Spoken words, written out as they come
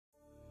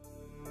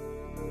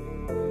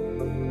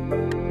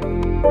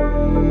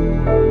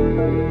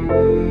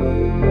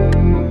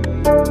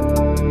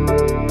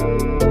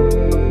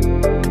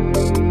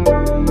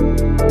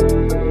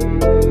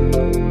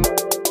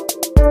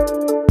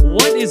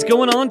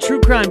true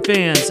crime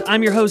fans?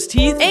 I'm your host,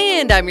 Heath.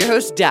 And I'm your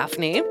host,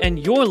 Daphne. And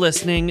you're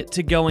listening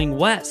to Going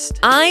West.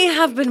 I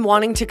have been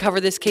wanting to cover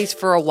this case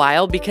for a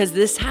while because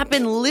this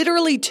happened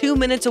literally 2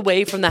 minutes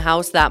away from the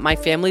house that my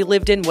family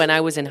lived in when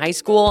I was in high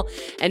school.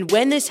 And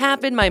when this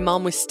happened, my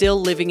mom was still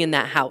living in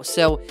that house.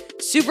 So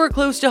super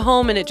close to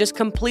home, and it just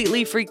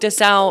completely freaked us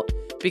out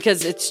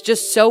because it's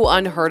just so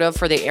unheard of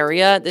for the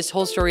area. This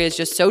whole story is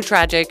just so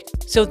tragic.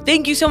 So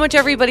thank you so much,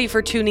 everybody,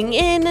 for tuning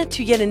in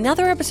to yet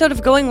another episode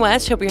of Going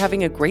West. Hope you're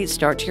having a great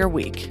start to your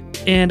week.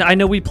 And I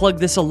know we plug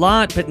this a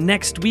lot, but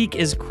next week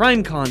is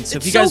CrimeCon. So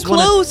if you guys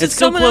want to, it's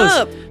so coming close.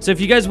 Up. So if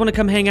you guys want to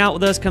come hang out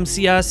with us, come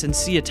see us and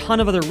see a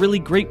ton of other really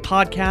great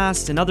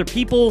podcasts and other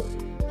people,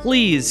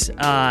 please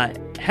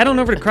head on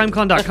over to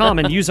crimecon.com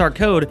and use our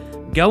code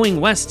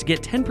Going West to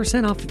get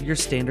 10% off of your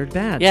standard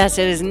badge. Yes,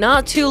 it is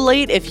not too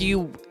late if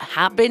you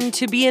happen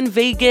to be in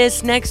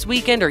Vegas next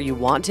weekend or you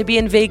want to be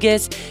in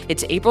Vegas.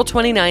 It's April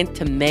 29th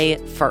to May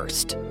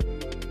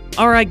 1st.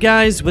 All right,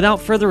 guys, without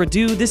further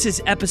ado, this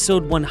is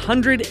episode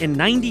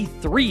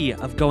 193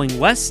 of Going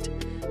West,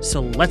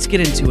 so let's get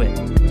into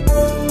it.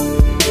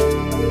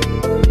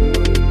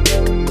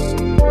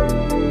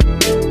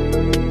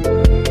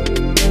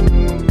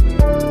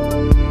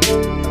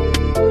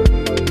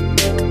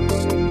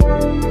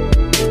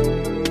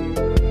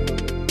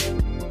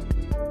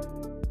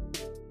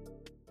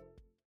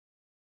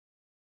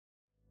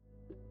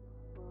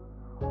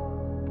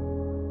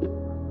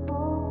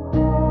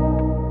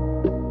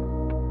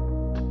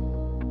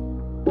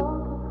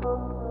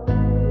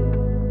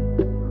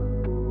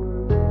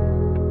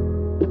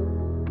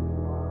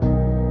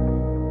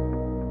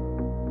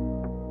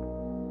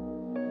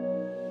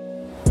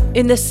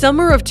 In the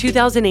summer of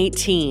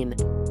 2018,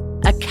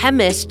 a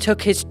chemist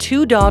took his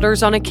two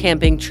daughters on a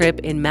camping trip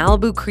in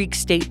Malibu Creek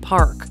State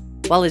Park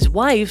while his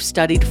wife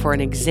studied for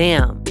an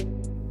exam.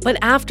 But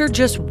after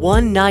just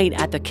one night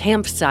at the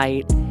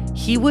campsite,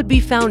 he would be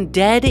found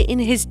dead in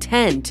his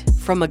tent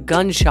from a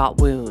gunshot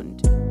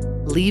wound,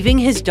 leaving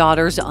his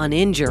daughters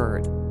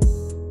uninjured.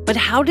 But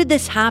how did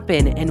this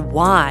happen and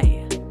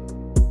why?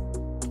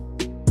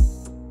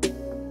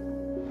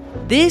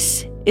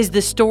 This is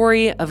the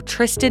story of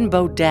Tristan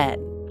Beaudette,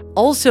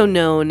 also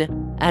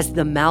known as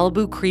the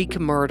Malibu Creek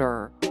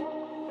Murder.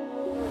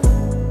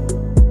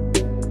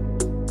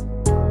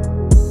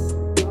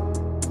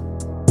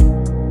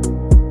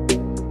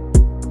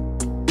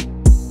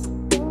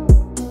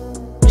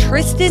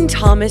 Tristan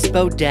Thomas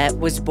Beaudette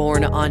was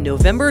born on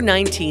November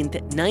 19th,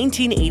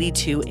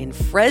 1982 in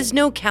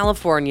Fresno,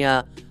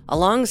 California,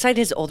 alongside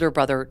his older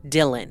brother,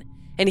 Dylan.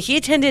 And he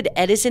attended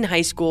Edison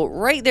High School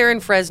right there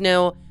in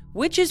Fresno,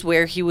 which is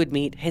where he would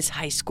meet his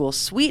high school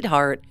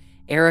sweetheart,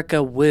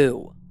 Erica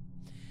Wu.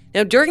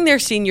 Now, during their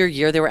senior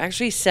year, they were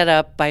actually set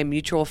up by a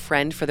mutual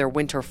friend for their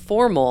winter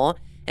formal,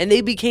 and they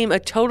became a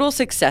total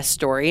success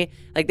story.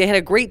 Like, they had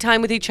a great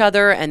time with each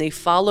other, and they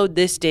followed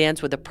this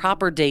dance with a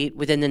proper date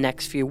within the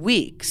next few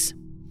weeks.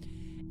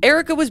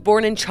 Erica was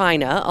born in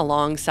China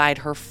alongside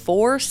her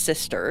 4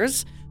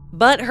 sisters,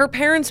 but her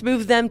parents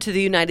moved them to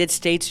the United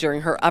States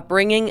during her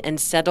upbringing and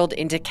settled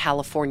into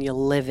California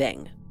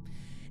living.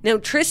 Now,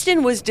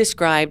 Tristan was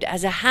described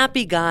as a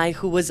happy guy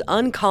who was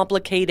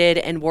uncomplicated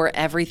and wore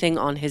everything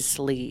on his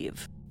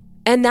sleeve.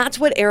 And that's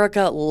what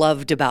Erica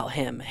loved about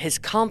him: his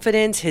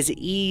confidence, his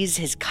ease,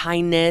 his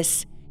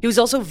kindness. He was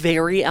also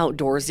very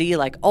outdoorsy,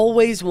 like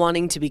always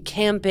wanting to be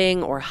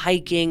camping or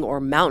hiking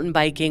or mountain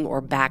biking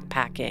or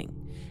backpacking.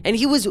 And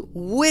he was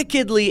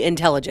wickedly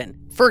intelligent.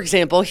 For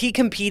example, he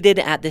competed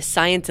at the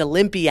Science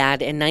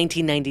Olympiad in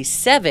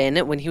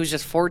 1997 when he was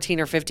just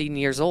 14 or 15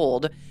 years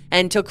old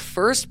and took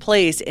first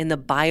place in the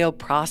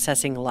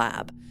bioprocessing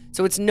lab.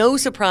 So it's no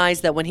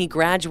surprise that when he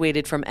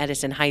graduated from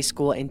Edison High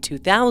School in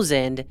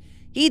 2000,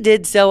 he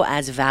did so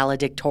as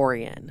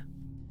valedictorian.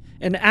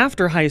 And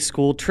after high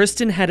school,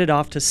 Tristan headed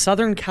off to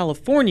Southern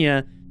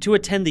California to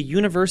attend the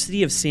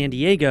University of San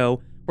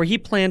Diego, where he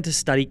planned to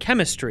study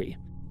chemistry.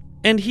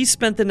 And he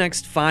spent the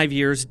next 5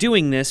 years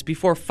doing this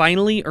before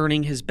finally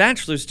earning his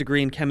bachelor's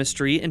degree in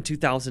chemistry in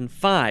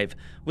 2005,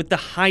 with the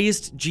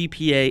highest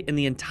GPA in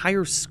the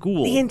entire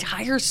school. The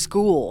entire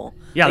school?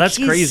 Yeah, that's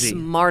crazy. He's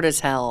smart as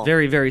hell.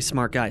 Very, very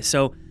smart guy.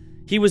 So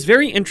he was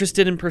very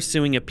interested in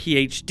pursuing a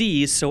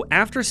PhD, so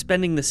after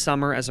spending the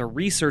summer as a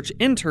research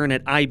intern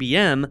at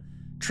IBM,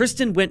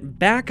 Tristan went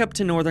back up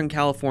to Northern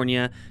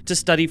California to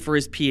study for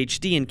his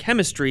PhD in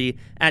chemistry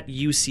at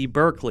UC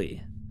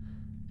Berkeley.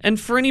 And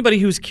for anybody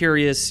who's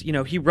curious,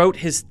 he wrote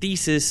his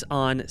thesis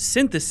on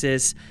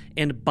synthesis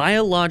and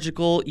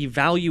biological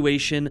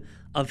evaluation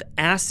of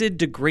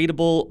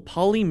acid-degradable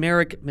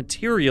polymeric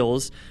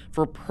materials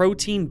for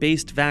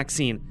protein-based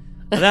vaccine.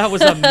 That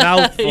was a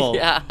mouthful.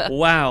 Yeah.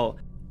 Wow.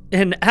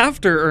 And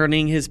after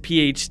earning his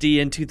PhD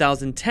in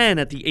 2010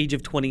 at the age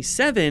of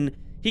 27,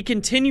 he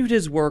continued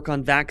his work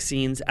on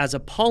vaccines as a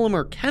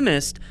polymer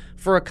chemist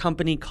for a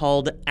company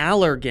called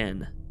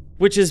Allergan,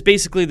 which is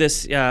basically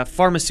this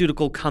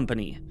pharmaceutical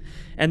company.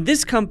 And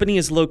this company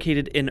is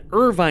located in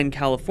Irvine,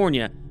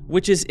 California,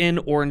 which is in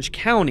Orange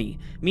County,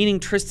 meaning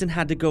Tristan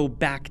had to go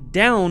back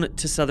down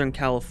to Southern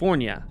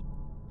California.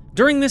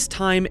 During this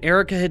time,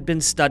 Erica had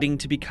been studying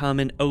to become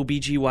an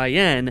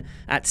OBGYN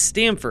at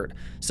Stanford.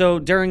 So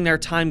during their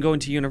time going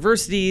to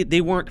university,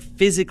 they weren't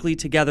physically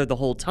together the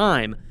whole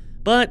time,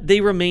 but they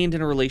remained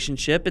in a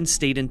relationship and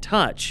stayed in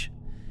touch.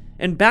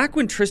 And back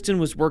when Tristan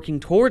was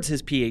working towards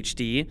his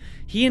PhD,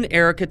 he and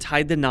Erica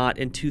tied the knot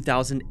in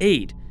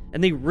 2008,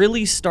 and they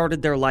really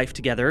started their life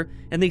together,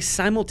 and they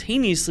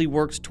simultaneously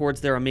worked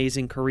towards their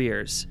amazing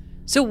careers.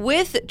 So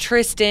with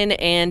Tristan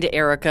and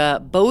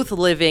Erica both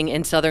living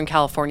in Southern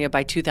California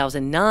by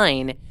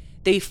 2009,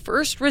 they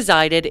first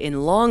resided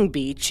in Long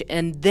Beach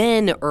and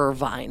then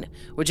Irvine,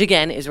 which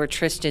again is where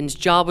Tristan's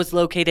job was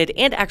located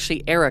and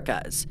actually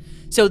Erica's.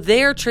 So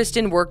there,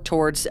 Tristan worked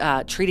towards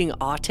treating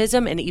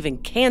autism and even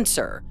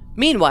cancer.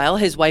 Meanwhile,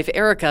 his wife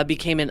Erica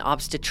became an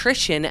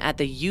obstetrician at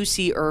the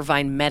UC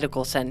Irvine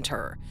Medical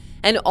Center.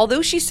 And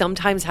although she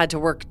sometimes had to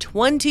work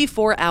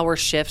 24-hour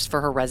shifts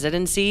for her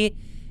residency,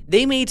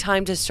 they made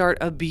time to start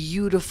a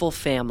beautiful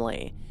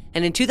family.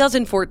 And in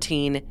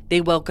 2014,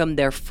 they welcomed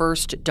their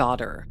first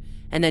daughter.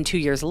 And then 2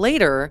 years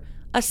later,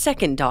 a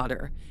second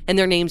daughter. And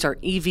their names are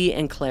Evie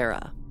and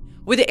Clara.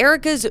 With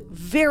Erica's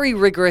very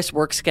rigorous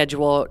work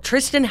schedule,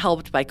 Tristan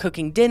helped by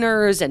cooking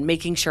dinners and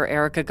making sure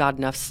Erica got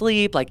enough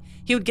sleep. Like,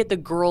 he would get the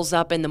girls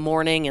up in the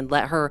morning and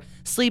let her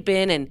sleep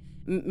in and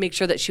make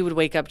sure that she would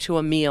wake up to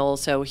a meal.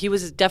 So he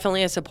was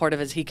definitely as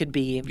supportive as he could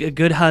be. A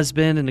good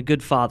husband and a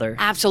good father.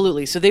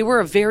 Absolutely. So they were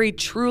a very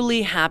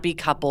truly happy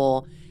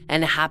couple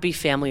and a happy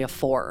family of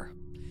 4.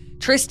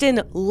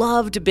 Tristan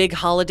loved big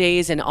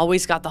holidays and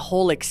always got the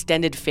whole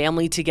extended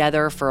family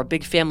together for a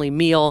big family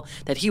meal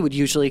that he would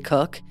usually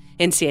cook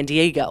in San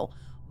Diego.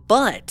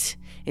 But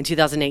in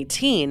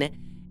 2018,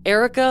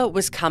 Erica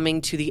was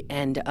coming to the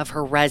end of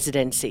her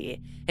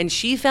residency, and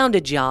she found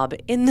a job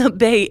in the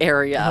Bay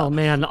Area. Oh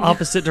man, the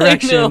opposite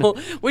direction. I know,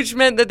 which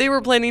meant that they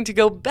were planning to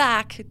go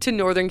back to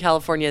Northern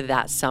California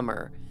that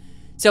summer.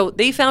 So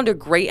they found a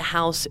great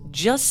house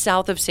just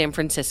south of San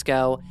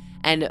Francisco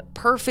and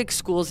perfect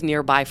schools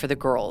nearby for the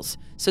girls.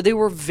 So they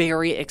were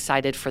very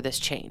excited for this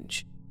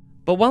change.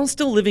 But while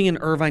still living in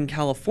Irvine,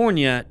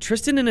 California,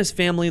 Tristan and his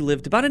family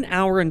lived about an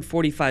hour and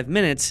 45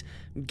 minutes,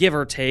 give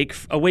or take,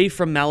 away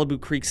from Malibu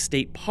Creek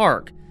State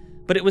Park.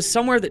 But it was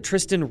somewhere that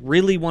Tristan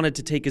really wanted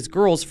to take his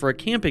girls for a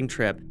camping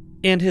trip.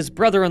 And his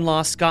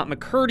brother-in-law, Scott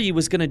McCurdy,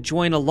 was going to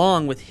join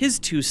along with his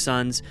 2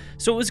 sons,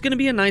 so it was going to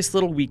be a nice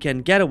little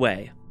weekend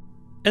getaway.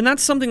 And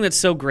that's something that's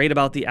so great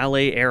about the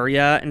LA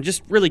area and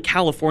just really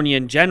California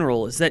in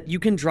general, is that you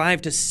can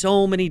drive to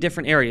so many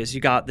different areas.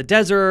 You got the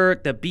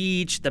desert, the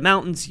beach, the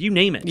mountains, you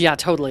name it. Yeah,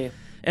 totally.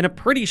 In a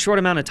pretty short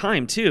amount of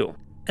time, too.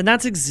 And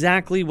that's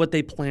exactly what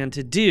they plan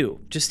to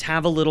do, just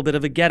have a little bit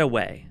of a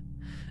getaway.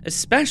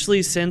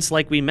 Especially since,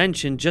 like we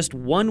mentioned, just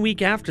 1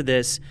 week after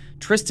this,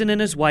 Tristan and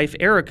his wife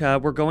Erica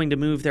were going to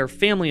move their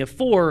family of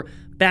 4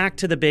 back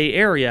to the Bay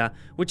Area,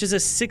 which is a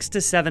 6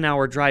 to 7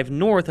 hour drive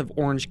north of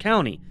Orange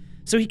County.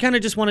 So he kind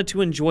of just wanted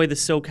to enjoy the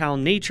SoCal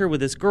nature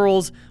with his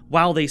girls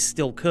while they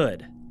still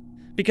could.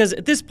 Because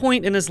at this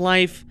point in his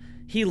life,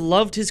 he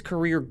loved his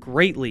career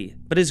greatly,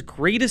 but his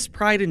greatest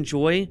pride and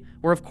joy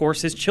were, of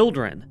course, his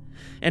children.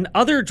 And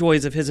other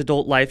joys of his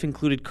adult life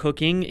included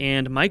cooking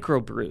and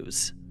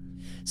microbrews.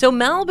 So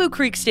Malibu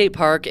Creek State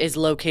Park is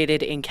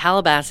located in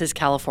Calabasas,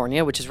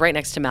 California, which is right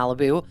next to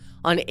Malibu,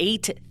 on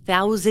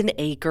 8,000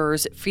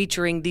 acres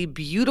featuring the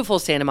beautiful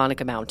Santa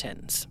Monica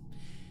Mountains.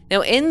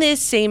 Now, in this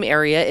same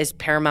area is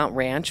Paramount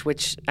Ranch,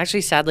 which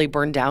actually sadly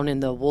burned down in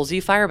the Woolsey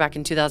fire back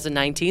in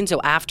 2019. So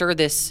after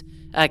this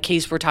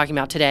case we're talking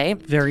about today.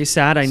 Very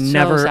sad. I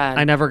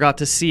never got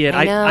to see it.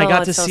 I know, I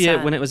got to so see sad.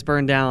 it when it was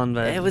burned down,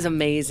 but it was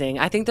amazing.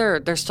 I think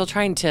they're still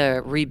trying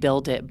to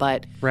rebuild it,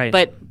 but right.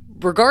 But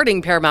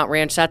regarding Paramount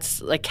Ranch,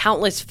 that's like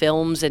countless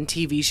films and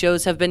TV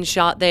shows have been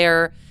shot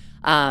there,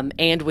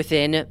 and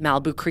within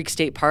Malibu Creek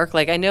State Park.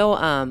 Like I know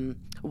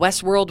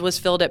Westworld was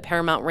filmed at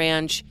Paramount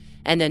Ranch.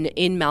 And then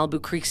in Malibu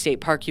Creek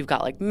State Park, you've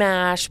got like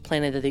MASH,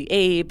 Planet of the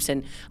Apes,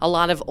 and a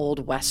lot of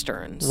old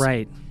Westerns.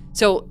 Right.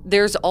 So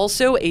there's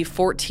also a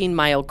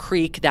 14-mile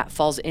creek that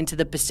falls into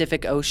the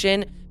Pacific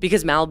Ocean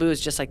because Malibu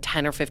is just like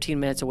 10 or 15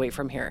 minutes away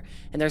from here.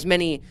 And there's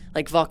many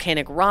like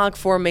volcanic rock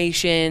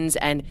formations,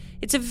 and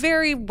it's a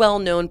very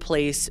well-known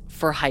place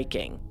for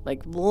hiking,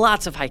 like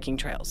lots of hiking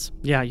trails.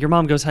 Yeah, your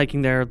mom goes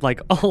hiking there like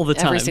all the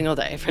time. Every single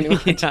day, pretty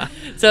much. Yeah.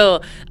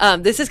 So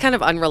this is kind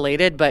of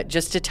unrelated, but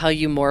just to tell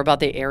you more about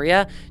the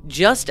area,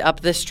 just up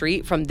the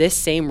street from this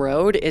same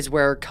road is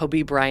where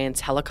Kobe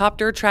Bryant's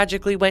helicopter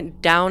tragically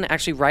went down,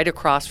 actually right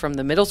across from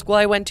the middle school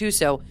I went to.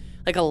 So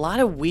like a lot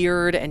of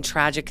weird and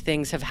tragic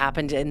things have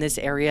happened in this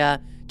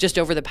area just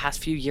over the past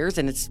few years,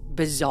 and it's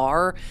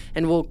bizarre,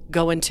 and we'll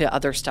go into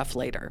other stuff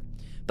later.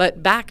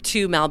 But back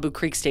to Malibu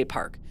Creek State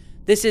Park.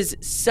 This is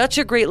such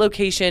a great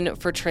location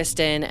for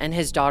Tristan and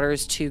his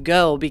daughters to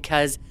go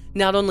because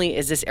not only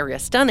is this area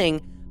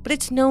stunning, but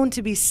it's known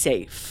to be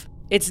safe.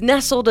 It's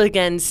nestled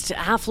against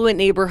affluent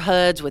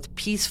neighborhoods with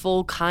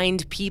peaceful,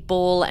 kind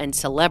people and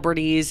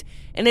celebrities,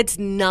 and it's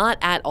not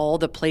at all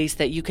the place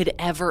that you could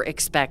ever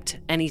expect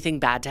anything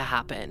bad to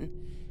happen.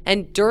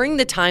 And during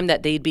the time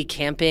that they'd be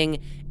camping,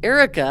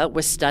 Erica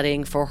was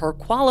studying for her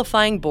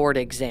qualifying board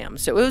exam,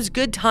 so it was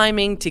good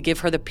timing to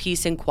give her the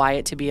peace and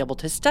quiet to be able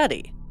to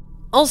study.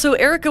 Also,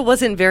 Erica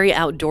wasn't very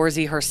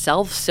outdoorsy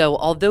herself, so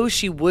although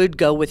she would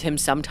go with him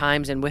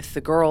sometimes and with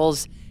the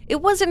girls,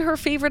 it wasn't her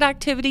favorite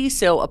activity,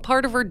 so a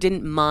part of her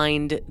didn't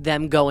mind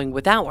them going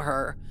without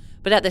her.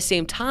 But at the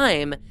same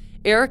time,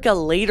 Erica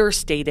later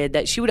stated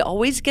that she would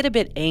always get a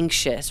bit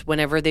anxious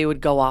whenever they would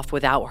go off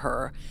without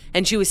her,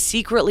 and she was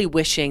secretly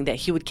wishing that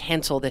he would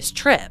cancel this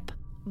trip.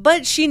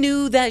 But she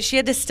knew that she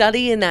had to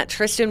study and that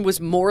Tristan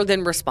was more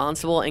than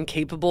responsible and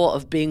capable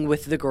of being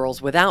with the girls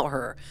without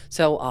her,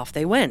 so off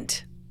they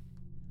went.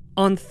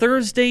 On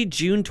Thursday,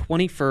 June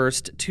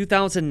 21st,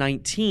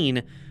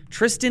 2019,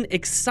 Tristan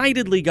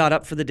excitedly got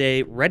up for the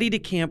day, ready to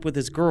camp with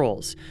his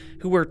girls,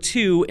 who were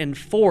 2 and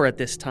 4 at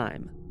this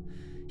time.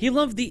 He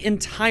loved the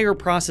entire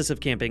process of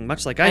camping,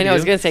 much like I do. I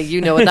was going to say,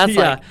 you know what that's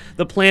yeah, like.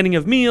 The planning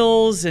of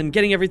meals and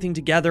getting everything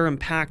together and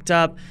packed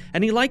up.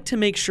 And he liked to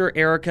make sure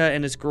Erica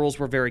and his girls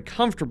were very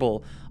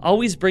comfortable,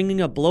 always bringing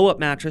a blow-up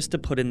mattress to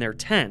put in their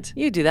tent.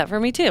 You do that for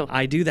me too.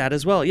 I do that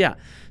as well, yeah.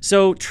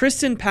 So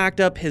Tristan packed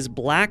up his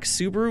black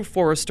Subaru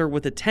Forester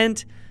with a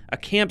tent, a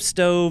camp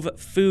stove,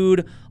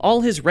 food,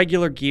 all his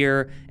regular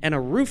gear, and a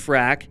roof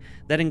rack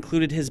that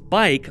included his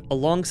bike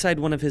alongside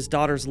one of his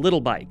daughter's little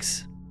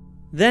bikes.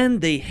 Then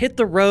they hit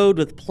the road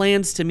with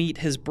plans to meet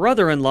his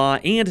brother-in-law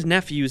and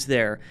nephews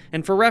there.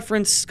 And for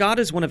reference, Scott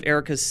is one of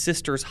Erica's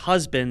sister's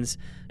husbands,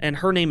 and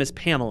her name is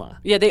Pamela.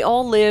 Yeah, they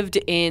all lived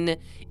in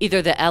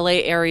either the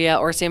LA area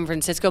or San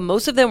Francisco.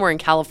 Most of them were in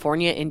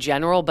California in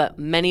general, but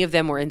many of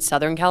them were in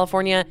Southern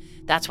California.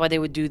 That's why they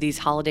would do these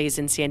holidays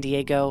in San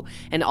Diego,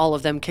 and all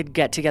of them could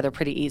get together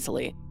pretty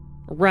easily.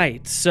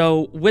 Right,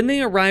 so when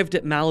they arrived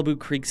at Malibu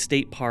Creek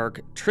State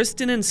Park,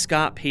 Tristan and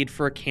Scott paid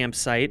for a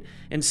campsite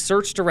and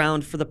searched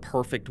around for the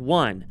perfect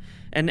one.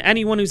 And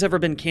anyone who's ever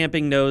been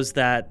camping knows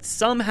that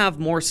some have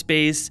more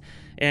space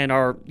and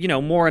are,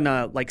 more in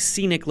a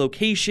scenic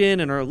location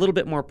and are a little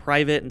bit more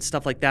private and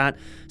stuff like that.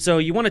 So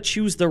you want to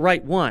choose the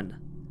right one.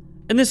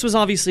 And this was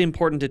obviously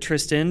important to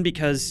Tristan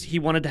because he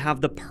wanted to have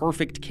the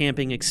perfect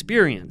camping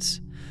experience.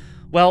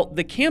 Well,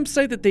 the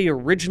campsite that they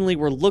originally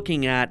were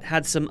looking at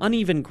had some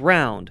uneven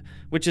ground,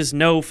 which is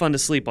no fun to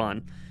sleep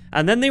on.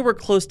 And then they were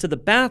close to the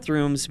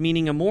bathrooms,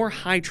 meaning a more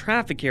high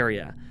traffic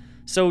area.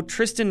 So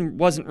Tristan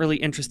wasn't really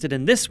interested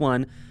in this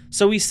one,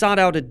 so he sought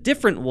out a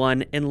different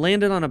one and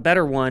landed on a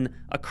better one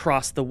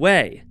across the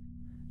way.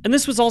 And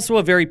this was also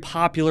a very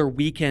popular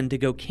weekend to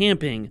go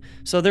camping,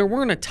 so there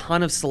weren't a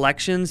ton of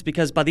selections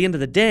because by the end of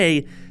the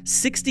day,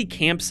 60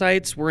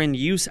 campsites were in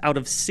use out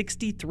of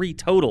 63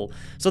 total.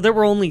 So there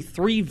were only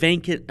 3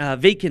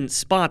 vacant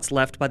spots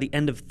left by the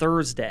end of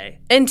Thursday.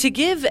 And to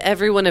give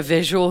everyone a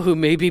visual who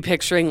may be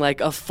picturing like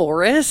a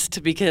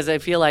forest, because I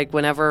feel like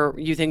whenever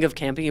you think of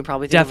camping, you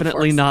probably think of a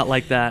Definitely forest. not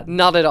like that.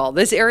 Not at all.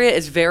 This area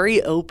is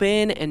very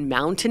open and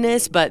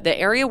mountainous, but the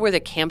area where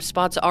the camp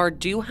spots are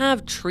do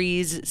have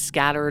trees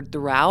scattered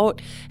throughout.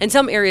 And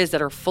some areas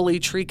that are fully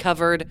tree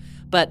covered,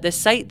 but the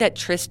site that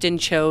Tristan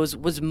chose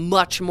was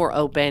much more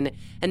open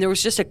and there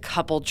was just a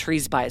couple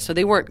trees by it. So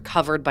they weren't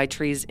covered by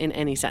trees in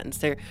any sense.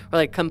 They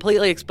were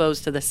completely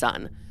exposed to the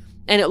sun.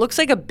 And it looks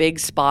like a big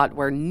spot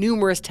where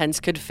numerous tents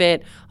could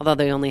fit, although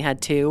they only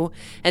had 2.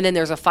 And then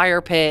there's a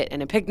fire pit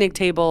and a picnic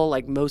table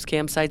like most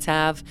campsites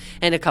have,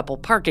 and a couple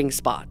parking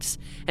spots.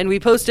 And we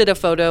posted a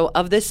photo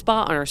of this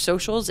spot on our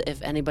socials if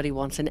anybody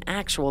wants an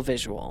actual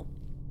visual.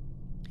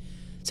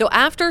 So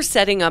after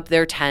setting up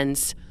their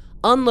tents,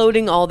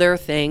 unloading all their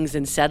things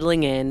and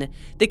settling in,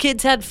 the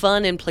kids had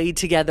fun and played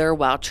together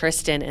while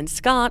Tristan and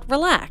Scott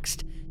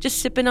relaxed, just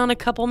sipping on a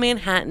couple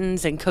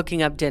Manhattans and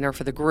cooking up dinner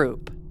for the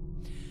group.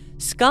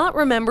 Scott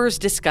remembers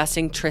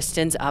discussing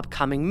Tristan's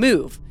upcoming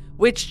move,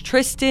 which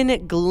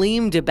Tristan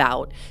gleamed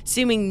about,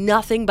 seeming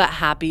nothing but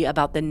happy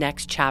about the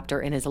next chapter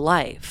in his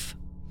life.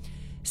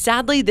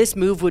 Sadly, this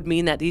move would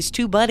mean that these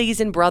 2 buddies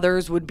and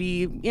brothers would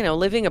be,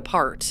 living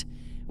apart,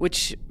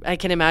 which I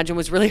can imagine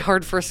was really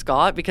hard for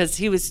Scott because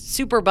he was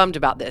super bummed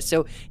about this.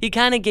 So he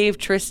kind of gave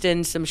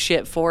Tristan some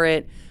shit for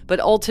it, but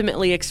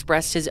ultimately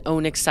expressed his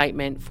own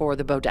excitement for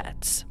the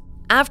Beaudettes.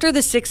 After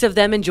the 6 of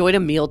them enjoyed a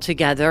meal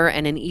together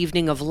and an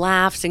evening of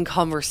laughs and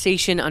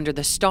conversation under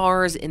the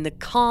stars in the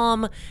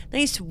calm,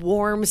 nice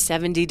warm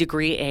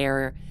 70-degree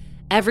air,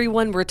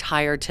 everyone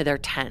retired to their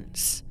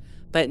tents.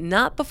 But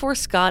not before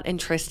Scott and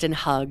Tristan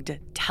hugged,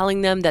 telling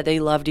them that they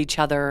loved each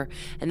other,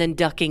 and then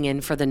ducking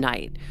in for the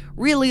night,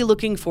 really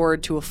looking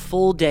forward to a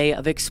full day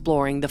of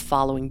exploring the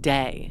following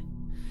day.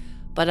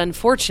 But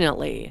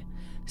unfortunately,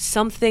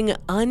 something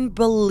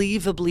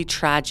unbelievably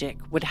tragic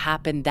would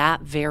happen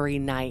that very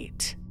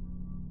night.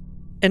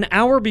 An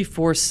hour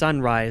before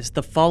sunrise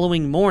the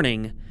following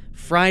morning,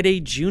 Friday,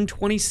 June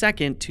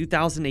 22nd,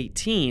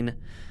 2018,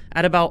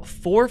 at about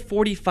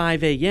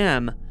 4:45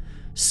 a.m.,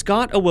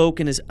 Scott awoke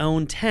in his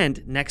own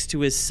tent next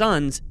to his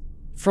son's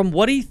from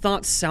what he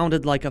thought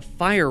sounded like a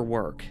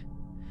firework.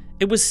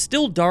 It was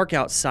still dark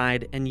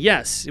outside, and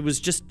yes, it was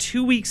just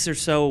 2 weeks or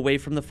so away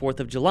from the 4th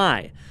of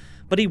July,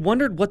 but he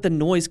wondered what the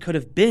noise could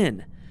have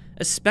been,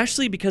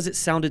 especially because it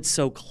sounded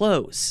so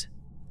close.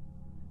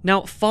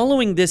 Now,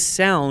 following this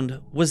sound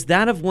was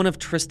that of one of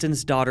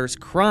Tristan's daughters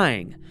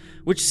crying,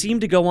 which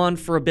seemed to go on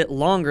for a bit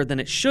longer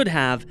than it should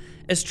have,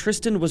 as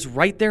Tristan was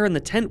right there in the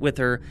tent with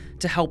her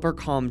to help her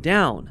calm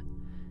down.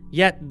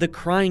 Yet the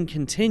crying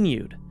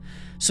continued.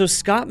 So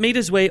Scott made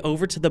his way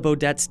over to the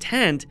Beaudet's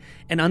tent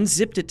and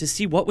unzipped it to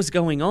see what was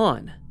going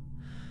on.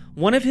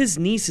 One of his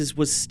nieces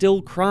was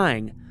still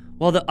crying,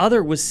 while the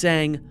other was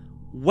saying,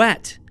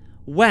 "Wet,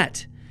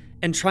 wet,"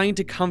 and trying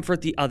to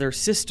comfort the other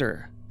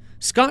sister.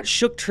 Scott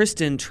shook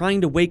Tristan,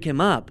 trying to wake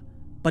him up,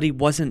 but he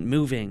wasn't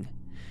moving.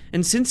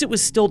 And since it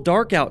was still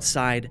dark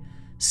outside,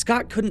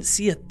 Scott couldn't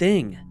see a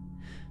thing.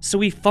 So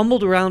he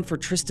fumbled around for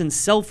Tristan's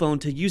cell phone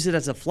to use it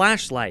as a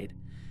flashlight.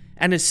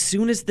 And as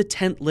soon as the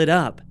tent lit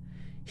up,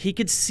 he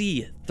could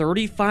see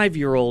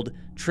 35-year-old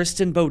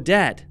Tristan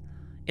Beaudet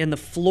in the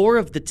floor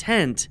of the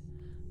tent,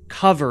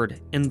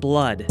 covered in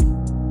blood.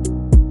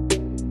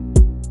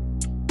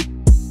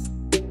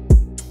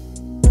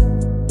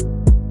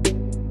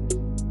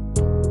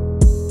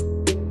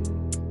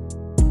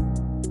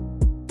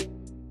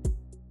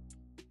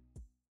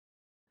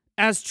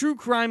 As true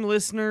crime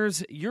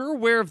listeners, you're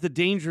aware of the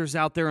dangers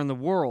out there in the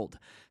world,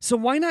 so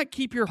why not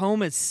keep your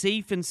home as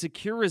safe and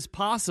secure as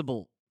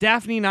possible?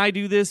 Daphne and I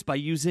do this by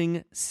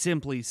using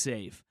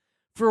SimpliSafe.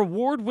 For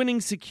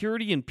award-winning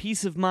security and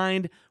peace of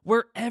mind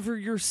wherever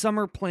your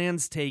summer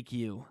plans take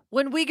you.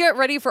 When we get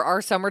ready for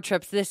our summer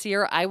trips this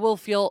year, I will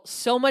feel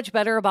so much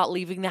better about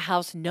leaving the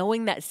house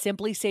knowing that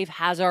SimpliSafe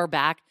has our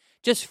back,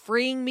 just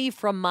freeing me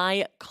from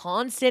my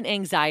constant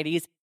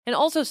anxieties. And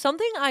also,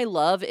 something I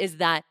love is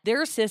that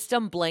their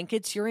system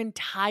blankets your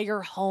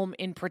entire home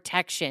in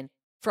protection,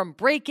 from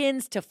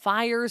break-ins to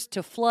fires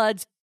to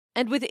floods.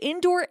 And with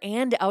indoor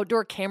and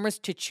outdoor cameras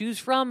to choose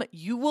from,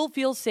 you will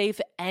feel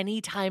safe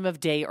any time of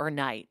day or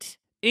night.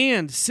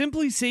 And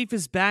SimpliSafe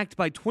is backed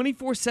by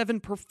 24/7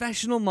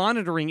 professional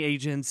monitoring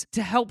agents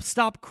to help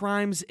stop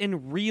crimes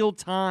in real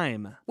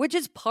time. Which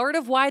is part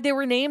of why they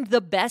were named the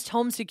best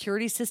home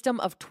security system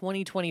of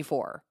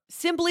 2024.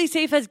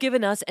 SimpliSafe has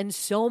given us and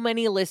so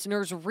many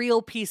listeners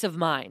real peace of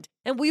mind,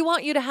 and we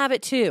want you to have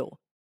it too.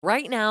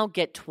 Right now,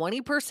 get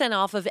 20%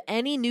 off of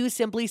any new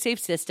SimpliSafe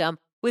system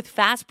with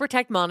Fast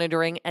Protect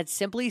monitoring at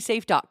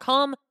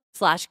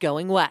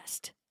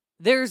simplisafe.com/goingwest.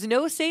 There's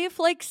no safe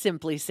like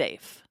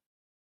SimpliSafe.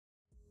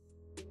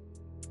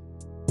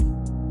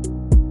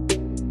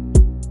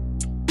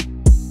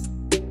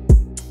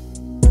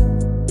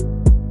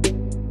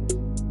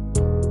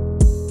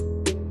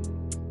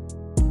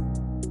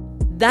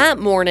 That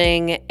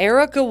morning,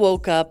 Erica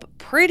woke up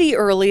pretty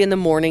early in the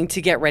morning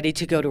to get ready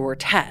to go to her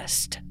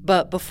test.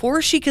 But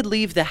before she could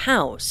leave the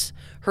house,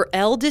 her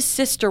eldest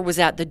sister was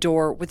at the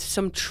door with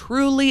some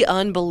truly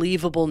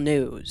unbelievable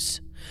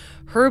news.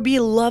 Her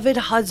beloved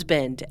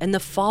husband and the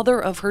father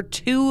of her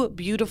 2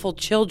 beautiful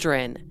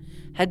children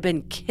had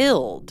been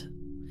killed.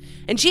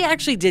 And she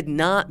actually did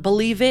not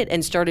believe it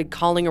and started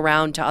calling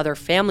around to other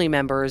family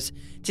members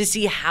to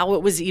see how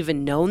it was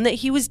even known that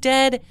he was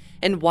dead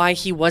and why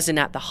he wasn't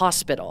at the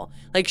hospital.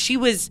 Like, she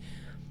was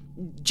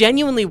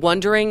genuinely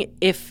wondering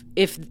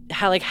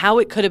how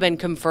it could have been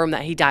confirmed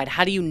that he died.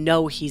 How do you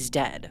know he's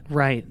dead?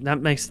 Right.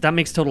 That makes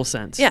total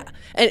sense. Yeah.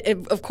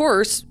 And of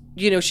course,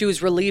 she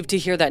was relieved to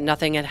hear that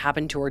nothing had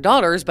happened to her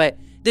daughters, but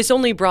this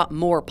only brought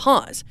more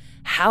pause.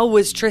 How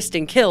was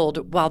Tristan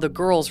killed while the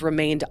girls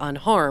remained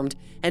unharmed?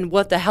 And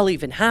what the hell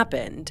even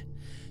happened?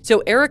 So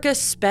Erica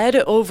sped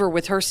over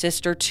with her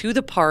sister to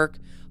the park,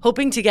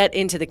 hoping to get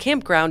into the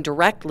campground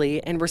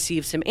directly and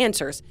receive some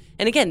answers.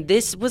 And again,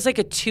 this was like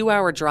a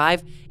 2-hour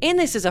drive, and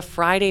this is a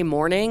Friday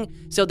morning,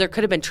 so there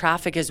could have been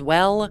traffic as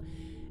well.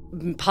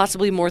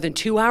 Possibly more than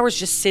 2 hours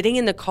just sitting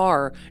in the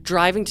car,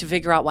 driving to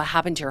figure out what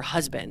happened to her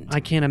husband. I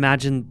can't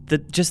imagine the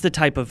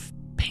type of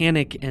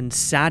panic and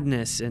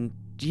sadness and,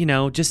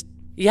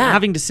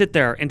 having to sit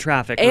there in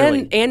traffic.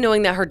 And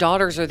knowing that her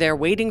daughters are there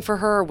waiting for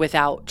her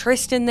without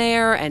Tristan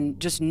there and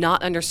just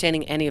not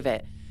understanding any of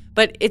it.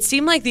 But it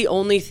seemed like the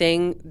only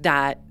thing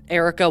that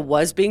Erica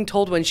was being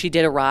told when she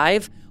did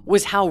arrive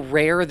was how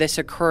rare this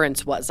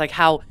occurrence was. Like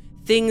how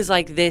things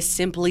like this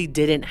simply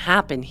didn't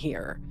happen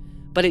here.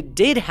 But it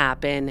did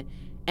happen,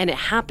 and it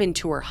happened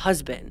to her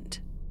husband.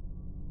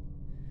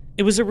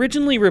 It was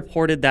originally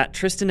reported that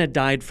Tristan had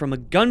died from a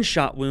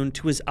gunshot wound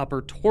to his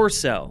upper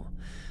torso,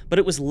 but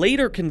it was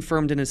later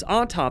confirmed in his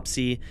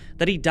autopsy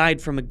that he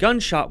died from a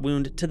gunshot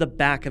wound to the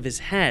back of his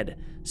head,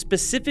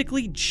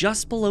 specifically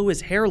just below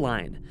his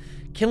hairline,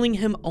 killing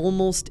him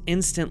almost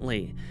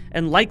instantly,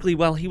 and likely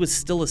while he was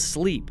still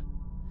asleep.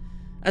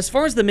 As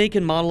far as the make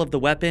and model of the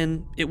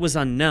weapon, it was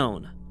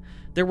unknown.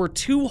 There were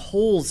 2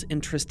 holes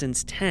in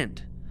Tristan's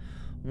tent,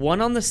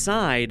 one on the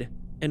side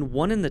and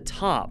one in the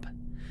top,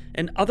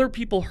 and other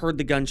people heard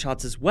the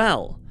gunshots as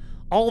well,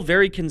 all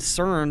very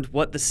concerned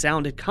what the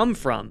sound had come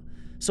from.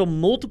 So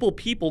multiple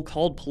people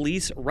called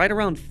police right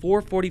around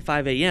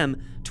 4:45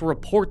 a.m. to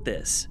report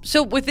this.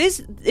 So with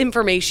this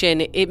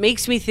information, it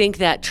makes me think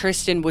that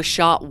Tristan was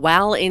shot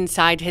while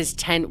inside his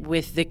tent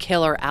with the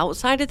killer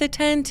outside of the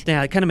tent.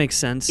 Yeah, it kind of makes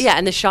sense. Yeah,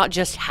 and the shot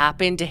just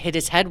happened to hit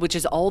his head, which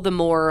is all the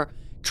more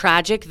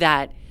tragic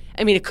that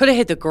I mean, it could have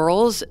hit the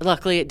girls.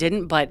 Luckily, it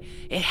didn't, but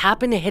it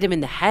happened to hit him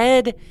in the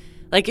head.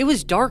 Like, it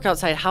was dark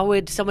outside. How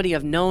would somebody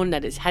have known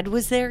that his head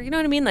was there? You know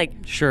what I mean? Like,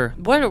 sure.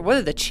 What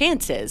are the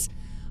chances?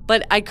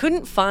 But I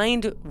couldn't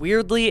find,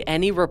 weirdly,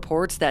 any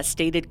reports that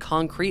stated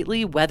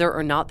concretely whether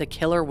or not the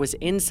killer was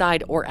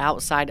inside or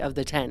outside of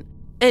the tent.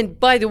 And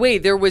by the way,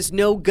 there was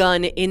no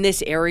gun in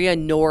this area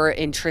nor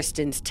in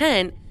Tristan's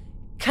tent,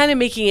 kind of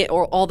making it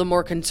all the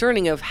more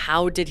concerning of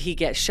how did he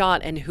get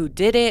shot and who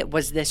did it?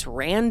 Was this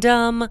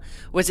random?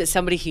 Was it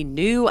somebody he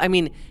knew? I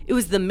mean, it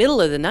was the middle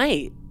of the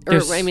night.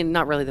 I mean,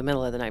 not really the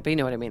middle of the night, but you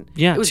know what I mean.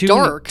 Yeah, it was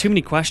dark. Too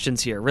many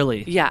questions here,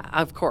 really. Yeah,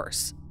 of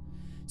course.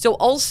 So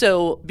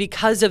also,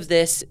 because of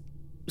this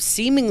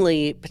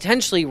seemingly,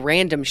 potentially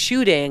random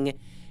shooting,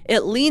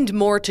 it leaned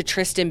more to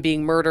Tristan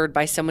being murdered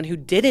by someone who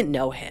didn't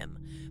know him.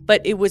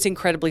 But it was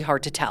incredibly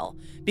hard to tell,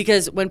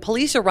 because when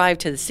police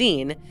arrived to the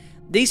scene,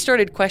 they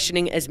started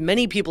questioning as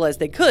many people as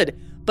they could,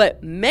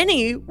 but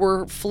many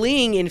were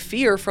fleeing in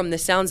fear from the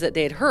sounds that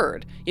they had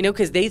heard,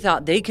 because they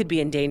thought they could be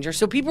in danger.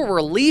 So people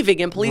were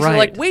leaving, and police were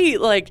like, wait,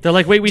 they're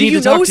like, wait, we need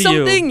to talk to you. Do you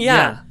know something?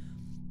 Yeah.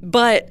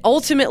 But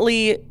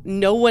ultimately,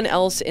 no one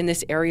else in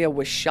this area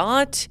was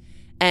shot.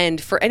 And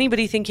for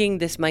anybody thinking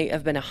this might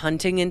have been a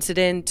hunting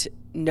incident,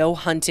 no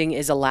hunting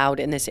is allowed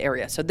in this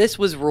area. So this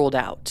was ruled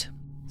out.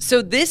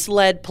 So this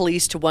led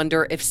police to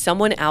wonder if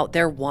someone out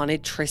there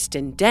wanted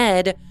Tristan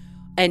dead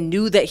and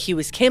knew that he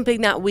was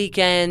camping that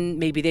weekend.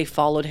 Maybe they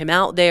followed him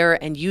out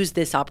there and used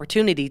this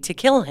opportunity to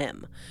kill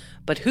him.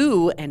 But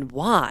who and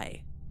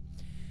why?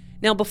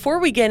 Now, before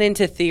we get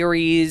into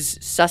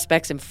theories,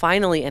 suspects, and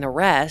finally an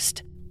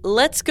arrest,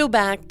 let's go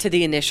back to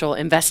the initial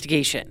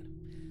investigation.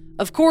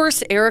 Of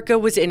course, Erica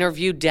was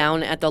interviewed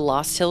down at the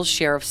Lost Hills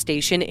Sheriff's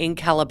Station in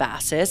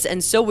Calabasas,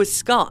 and so was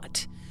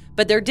Scott.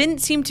 But there didn't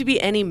seem to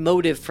be any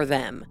motive for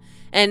them.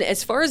 And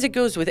as far as it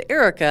goes with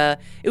Erica,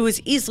 it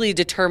was easily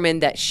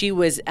determined that she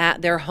was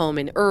at their home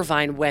in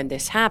Irvine when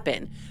this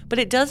happened. But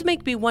it does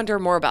make me wonder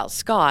more about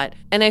Scott,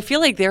 and I feel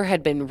like there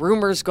had been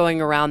rumors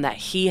going around that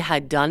he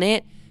had done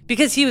it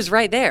because he was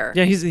right there.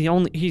 Yeah,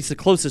 he's the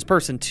closest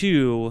person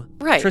to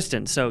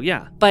Tristan, so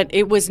yeah. But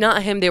it was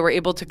not him. They were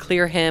able to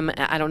clear him.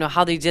 I don't know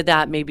how they did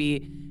that.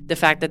 Maybe the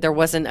fact that there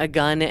wasn't a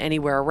gun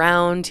anywhere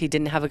around. He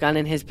didn't have a gun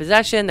in his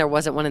possession. There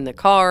wasn't one in the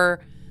car.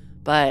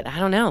 But I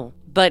don't know.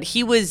 But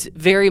he was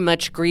very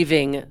much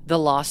grieving the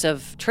loss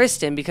of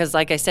Tristan because,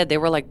 like I said, they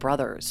were like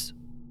brothers.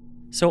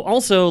 So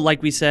also,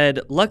 like we said,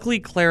 luckily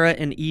Clara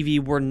and Evie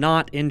were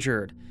not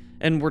injured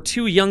and were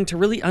too young to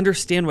really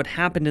understand what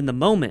happened in the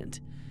moment.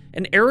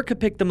 And Erica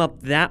picked them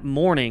up that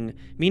morning,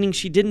 meaning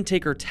she didn't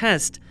take her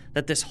test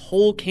that this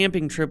whole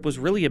camping trip was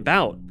really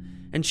about,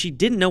 and she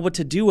didn't know what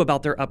to do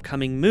about their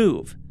upcoming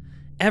move.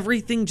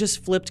 Everything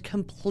just flipped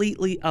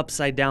completely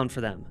upside down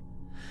for them.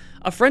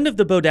 A friend of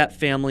the Beaudette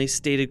family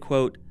stated,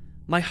 quote,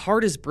 "My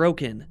heart is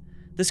broken.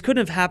 This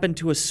couldn't have happened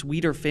to a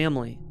sweeter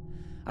family.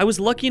 I was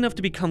lucky enough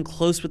to become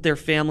close with their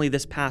family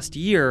this past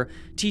year,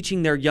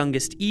 teaching their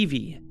youngest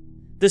Evie.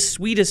 The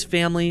sweetest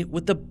family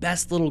with the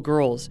best little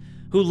girls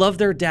who love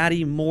their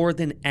daddy more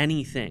than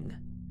anything."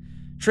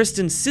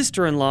 Tristan's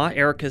sister-in-law,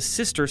 Erica's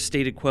sister,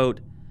 stated, quote,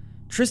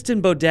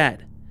 "Tristan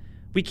Beaudette,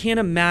 we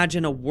can't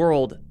imagine a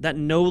world that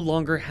no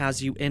longer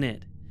has you in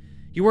it.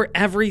 You are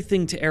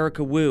everything to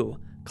Erica Wu,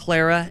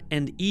 Clara,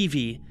 and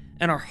Evie,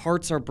 and our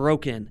hearts are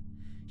broken.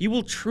 You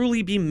will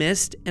truly be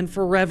missed and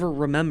forever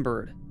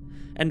remembered."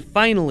 And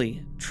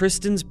finally,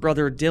 Tristan's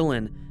brother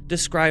Dylan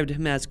described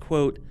him as,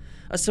 quote,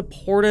 "a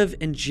supportive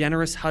and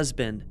generous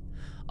husband,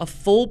 a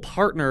full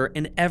partner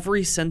in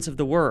every sense of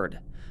the word,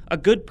 a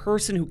good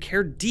person who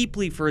cared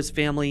deeply for his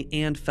family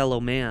and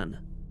fellow man."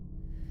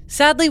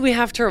 Sadly, we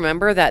have to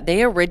remember that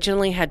they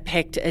originally had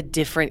picked a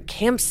different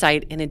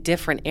campsite in a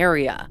different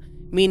area,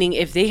 meaning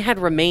if they had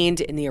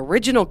remained in the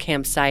original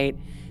campsite,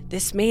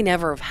 this may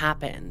never have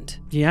happened.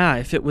 Yeah,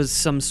 if it was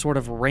some sort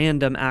of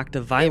random act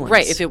of violence.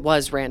 Right, if it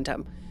was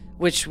random,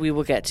 which we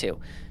will get to.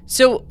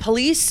 So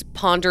police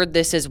pondered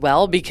this as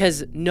well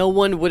because no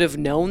one would have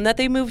known that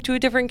they moved to a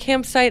different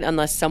campsite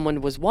unless someone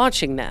was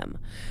watching them.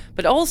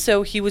 But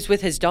also, he was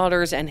with his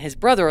daughters and his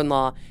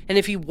brother-in-law, and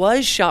if he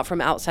was shot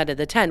from outside of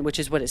the tent, which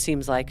is what it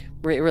seems like,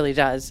 it really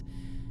does,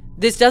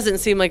 this doesn't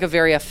seem like a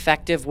very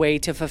effective way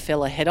to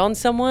fulfill a hit on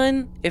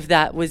someone, if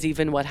that was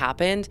even what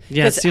happened.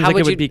 Yeah, it seems like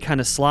it would be kind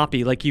of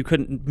sloppy, like you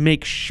couldn't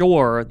make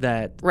sure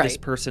that this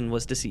person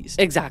was deceased.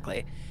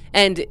 Exactly.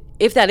 And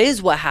if that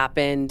is what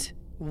happened,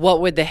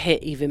 what would the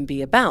hit even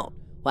be about?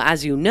 Well,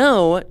 as you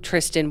know,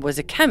 Tristan was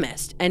a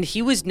chemist, and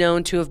he was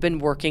known to have been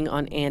working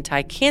on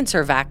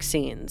anti-cancer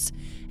vaccines.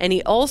 And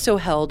he also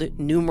held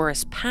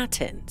numerous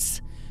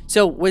patents.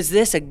 So was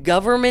this a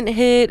government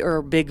hit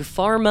or big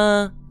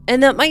pharma?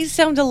 And that might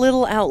sound a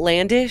little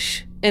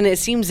outlandish, and it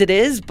seems it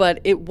is, but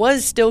it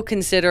was still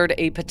considered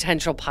a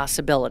potential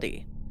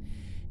possibility.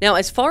 Now,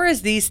 as far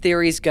as these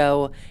theories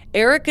go,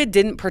 Erica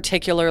didn't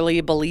particularly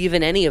believe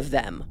in any of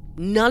them.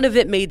 None of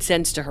it made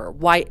sense to her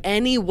why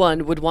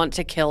anyone would want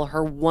to kill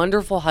her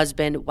wonderful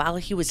husband while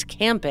he was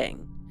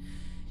camping.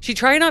 She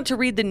tried not to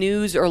read the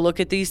news or look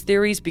at these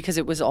theories because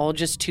it was all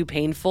just too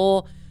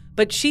painful,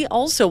 but she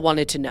also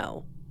wanted to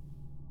know.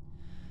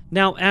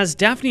 Now, as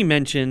Daphne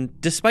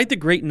mentioned, despite the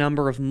great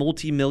number of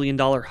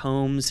multi-million-dollar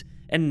homes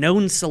and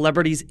known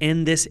celebrities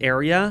in this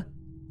area,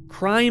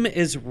 crime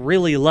is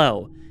really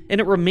low,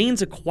 and it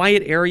remains a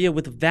quiet area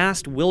with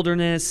vast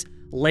wilderness,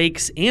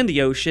 lakes, and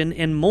the ocean,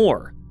 and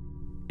more.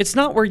 It's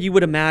not where you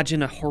would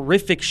imagine a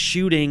horrific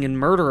shooting and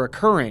murder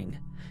occurring,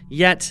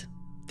 yet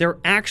there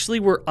actually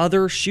were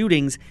other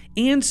shootings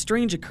and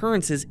strange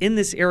occurrences in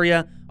this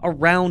area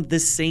around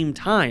this same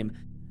time.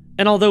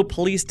 And although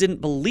police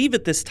didn't believe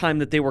at this time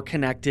that they were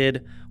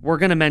connected, we're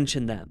going to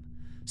mention them.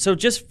 So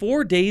just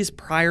 4 days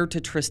prior to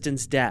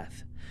Tristan's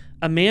death,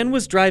 a man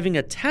was driving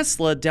a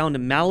Tesla down to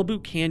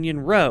Malibu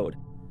Canyon Road.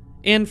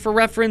 And for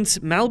reference,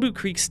 Malibu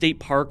Creek State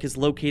Park is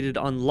located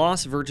on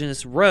Las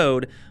Virgenes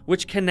Road,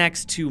 which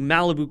connects to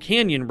Malibu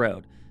Canyon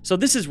Road. So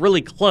this is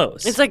really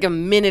close. It's like a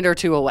minute or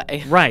two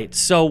away. Right.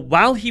 So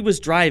while he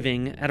was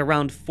driving at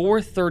around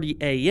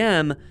 4:30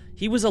 a.m.,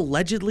 he was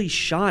allegedly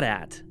shot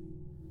at.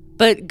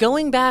 But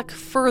going back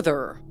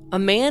further, a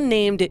man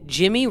named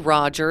Jimmy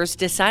Rogers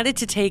decided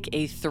to take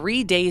a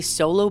 3-day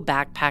solo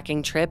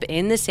backpacking trip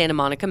in the Santa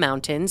Monica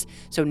Mountains,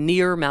 so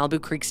near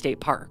Malibu Creek State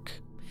Park.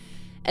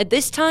 At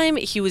this time,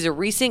 he was a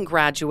recent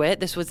graduate.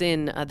 This was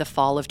in the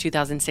fall of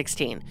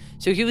 2016.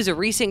 So he was a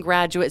recent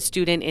graduate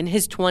student in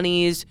his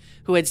 20s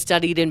who had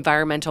studied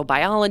environmental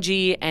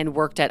biology and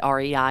worked at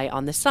REI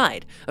on the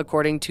side,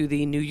 according to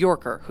the New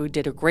Yorker, who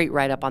did a great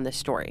write-up on this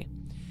story.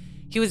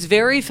 He was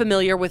very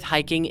familiar with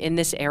hiking in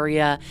this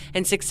area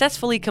and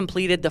successfully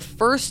completed the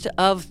first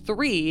of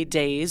 3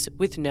 days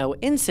with no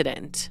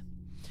incident.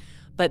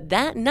 But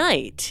that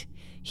night,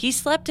 he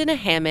slept in a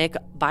hammock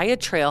by a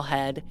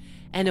trailhead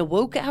and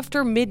awoke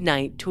after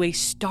midnight to a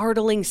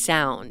startling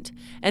sound,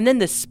 and then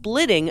the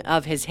splitting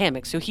of his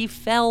hammock. So he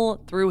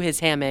fell through his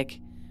hammock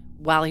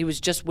while he was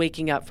just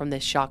waking up from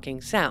this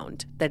shocking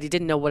sound that he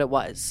didn't know what it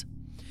was.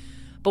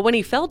 But when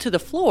he fell to the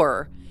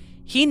floor,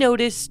 he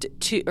noticed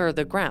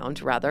the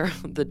ground, rather,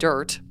 the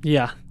dirt.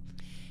 Yeah.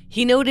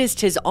 He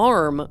noticed his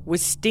arm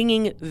was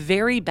stinging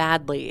very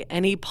badly,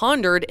 and he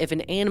pondered if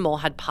an animal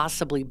had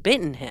possibly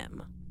bitten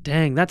him.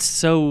 Dang, that's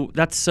so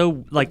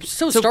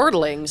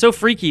startling. So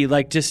freaky,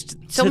 like just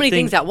so many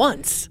things at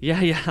once.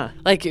 Yeah.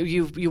 Like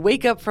you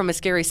wake up from a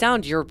scary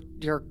sound, your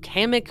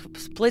hammock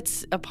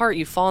splits apart,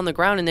 you fall on the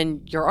ground, and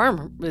then your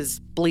arm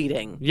is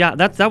bleeding. Yeah,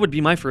 that would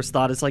be my first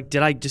thought. Is like,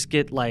 did I just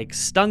get like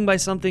stung by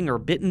something or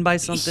bitten by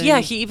something?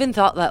 Yeah, he even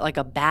thought that like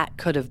a bat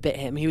could have bit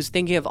him. He was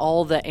thinking of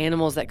all the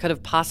animals that could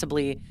have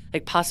possibly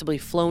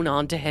flown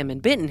onto him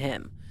and bitten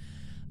him.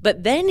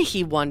 But then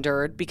he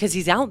wondered, because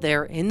he's out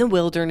there in the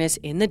wilderness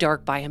in the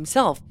dark by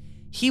himself,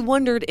 he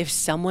wondered if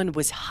someone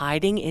was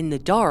hiding in the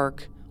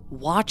dark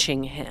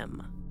watching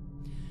him.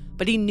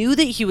 But he knew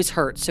that he was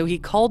hurt, so he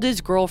called his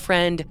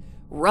girlfriend,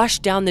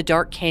 rushed down the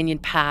dark canyon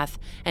path,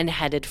 and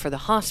headed for the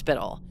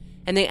hospital.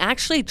 And they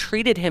actually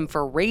treated him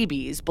for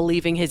rabies,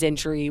 believing his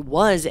injury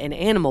was an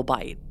animal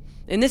bite.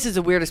 And this is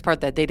the weirdest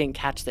part, that they didn't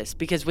catch this,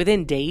 because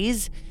within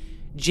days,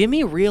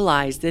 Jimmy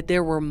realized that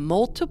there were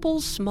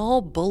multiple small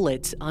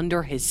bullets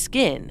under his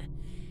skin,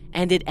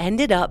 and it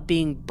ended up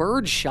being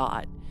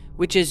birdshot,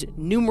 which is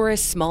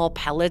numerous small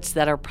pellets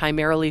that are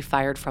primarily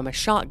fired from a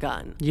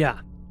shotgun. Yeah.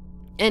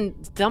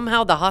 And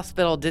somehow the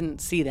hospital didn't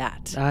see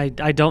that. I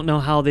don't know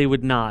how they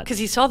would not. Because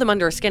he saw them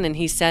under his skin, and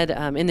he said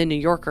in the New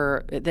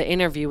Yorker, the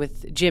interview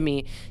with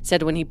Jimmy,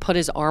 said when he put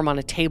his arm on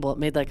a table, it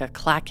made like a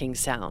clacking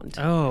sound.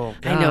 Oh,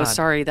 God. I know,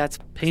 sorry, that's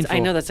painful. I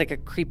know that's like a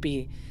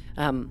creepy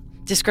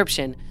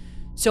description.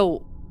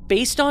 So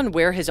based on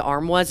where his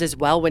arm was as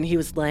well when he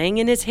was laying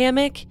in his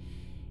hammock,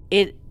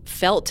 it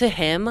felt to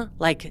him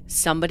like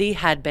somebody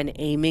had been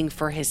aiming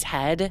for his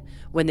head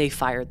when they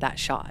fired that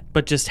shot.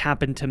 But just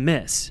happened to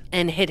miss.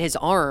 And hit his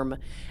arm.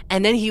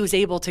 And then he was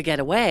able to get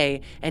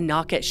away and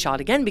not get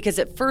shot again, because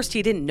at first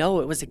he didn't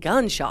know it was a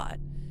gunshot.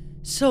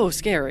 So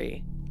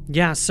scary.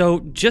 Yeah,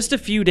 so just a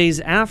few days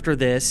after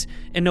this,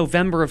 in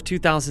November of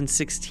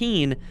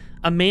 2016,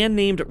 a man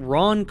named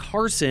Ron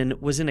Carson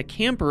was in a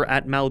camper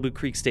at Malibu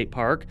Creek State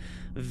Park,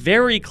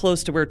 very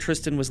close to where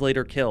Tristan was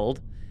later killed,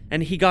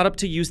 and he got up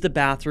to use the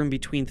bathroom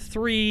between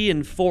 3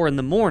 and 4 in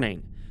the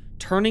morning,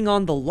 turning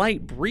on the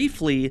light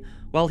briefly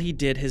while he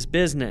did his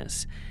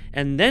business,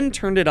 and then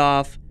turned it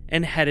off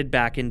and headed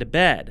back into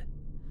bed.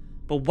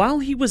 But while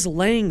he was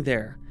laying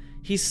there,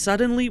 he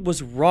suddenly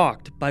was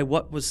rocked by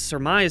what was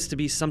surmised to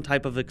be some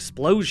type of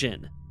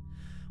explosion.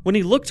 When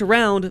he looked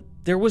around,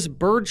 there was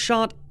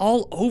birdshot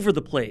all over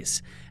the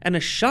place, and a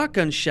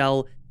shotgun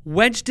shell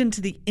wedged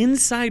into the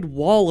inside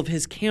wall of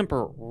his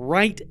camper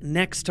right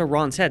next to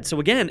Ron's head. So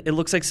again, it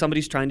looks like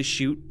somebody's trying to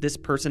shoot this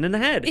person in the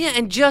head. Yeah,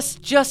 and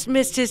just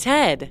missed his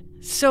head.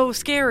 So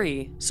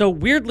scary. So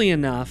weirdly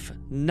enough,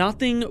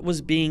 nothing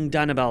was being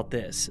done about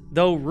this,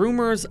 though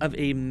rumors of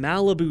a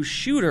Malibu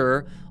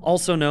shooter,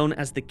 also known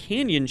as the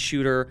Canyon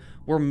Shooter,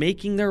 were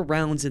making their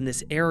rounds in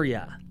this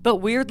area. But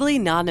weirdly,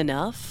 not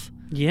enough.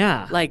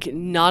 Yeah. Like,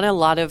 not a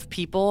lot of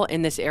people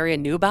in this area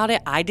knew about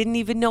it. I didn't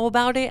even know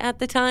about it at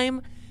the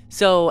time.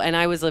 So, and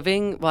I wasn't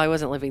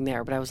living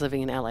there, but I was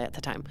living in LA at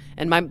the time.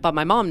 But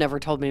my mom never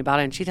told me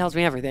about it, and she tells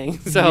me everything.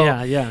 So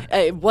yeah.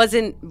 It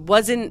wasn't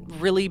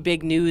really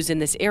big news in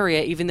this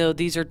area, even though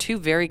these are two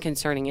very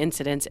concerning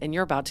incidents, and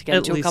you're about to get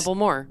into a couple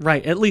more.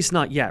 Right, at least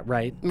not yet,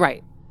 right?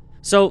 Right.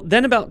 So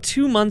then about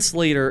 2 months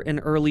later in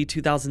early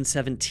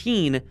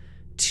 2017,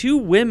 2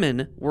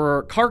 women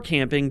were car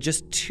camping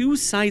just 2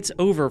 sites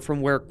over from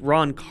where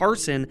Ron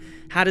Carson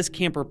had his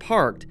camper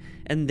parked,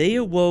 and they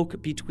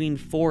awoke between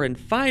 4 and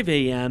 5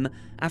 a.m.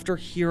 after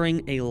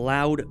hearing a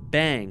loud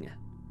bang.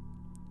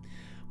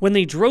 When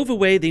they drove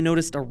away, they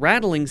noticed a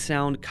rattling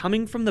sound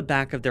coming from the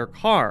back of their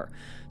car.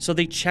 So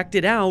they checked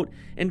it out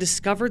and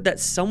discovered that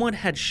someone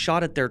had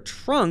shot at their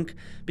trunk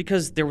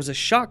because there was a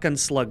shotgun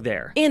slug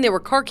there. And they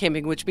were car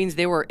camping, which means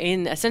they were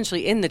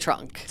essentially in the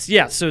trunk.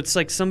 Yeah, so it's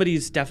like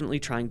somebody's definitely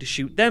trying to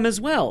shoot them as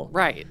well.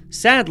 Right.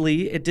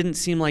 Sadly, it didn't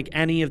seem like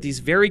any of these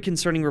very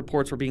concerning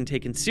reports were being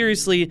taken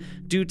seriously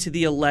due to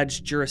the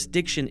alleged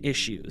jurisdiction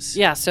issues.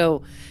 Yeah,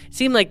 so it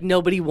seemed like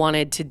nobody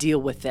wanted to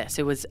deal with this.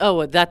 It was,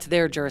 oh, that's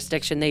their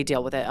jurisdiction, they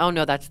deal with it. Oh,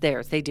 no, that's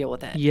theirs, they deal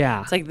with it.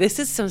 Yeah. It's like, this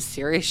is some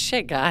serious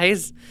shit,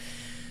 guys.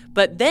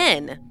 But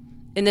then,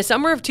 in the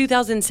summer of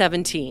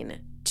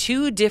 2017,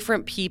 2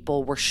 different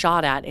people were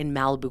shot at in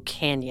Malibu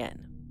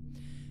Canyon.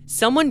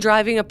 Someone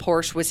driving a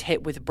Porsche was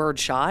hit with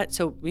birdshot,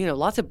 so,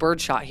 lots of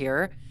birdshot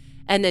here.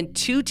 And then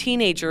 2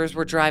 teenagers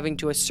were driving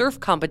to a surf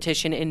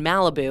competition in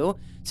Malibu,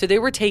 so they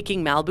were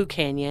taking Malibu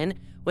Canyon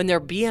when their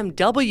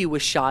BMW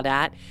was shot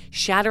at,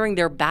 shattering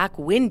their back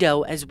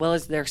window as well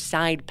as their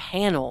side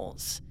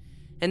panels.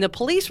 And the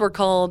police were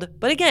called,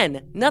 but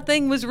again,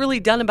 nothing was really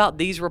done about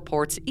these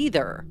reports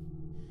either.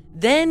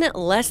 Then,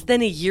 less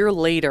than a year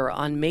later,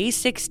 on May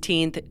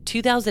 16th,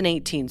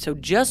 2018, so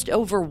just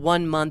over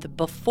 1 month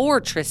before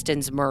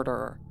Tristan's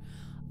murder,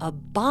 a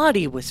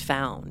body was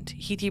found.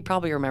 Heath, you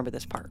probably remember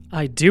this part.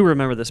 I do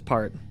remember this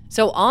part.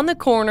 So on the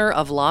corner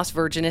of Las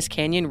Virgenes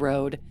Canyon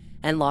Road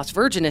and Las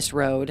Virgenes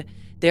Road,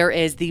 there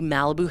is the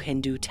Malibu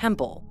Hindu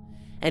Temple.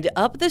 And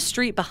up the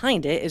street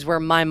behind it is where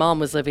my mom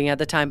was living at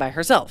the time by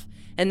herself.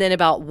 And then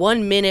about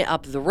 1 minute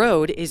up the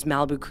road is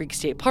Malibu Creek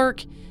State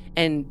Park.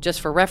 And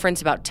just for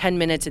reference, about 10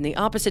 minutes in the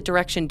opposite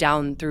direction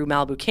down through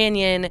Malibu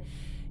Canyon,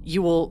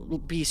 you will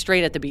be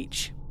straight at the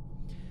beach.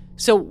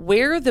 So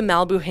where the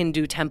Malibu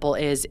Hindu Temple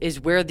is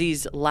where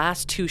these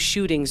last 2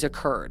 shootings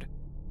occurred.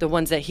 The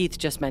ones that Heath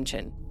just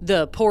mentioned.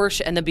 The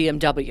Porsche and the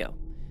BMW.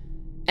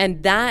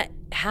 And that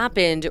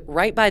happened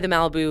right by the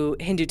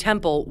Malibu Hindu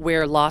Temple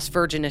where Las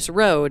Virgenes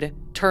Road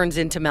turns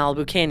into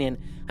Malibu Canyon.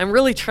 I'm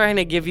really trying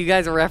to give you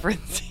guys a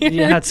reference here.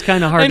 Yeah, it's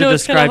kind of hard to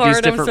describe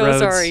these different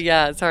roads. I'm so sorry.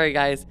 Yeah, sorry,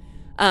 guys.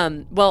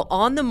 Well,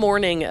 on the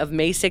morning of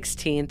May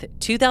 16th,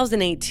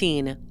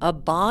 2018, a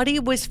body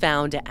was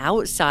found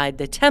outside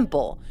the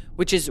temple,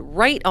 which is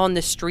right on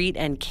the street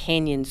and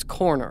canyon's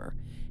corner.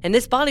 And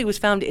this body was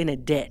found in a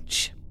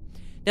ditch.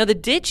 Now, the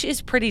ditch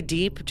is pretty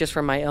deep, just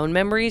from my own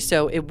memory,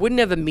 so it wouldn't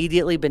have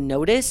immediately been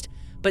noticed,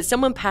 but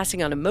someone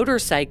passing on a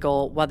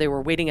motorcycle while they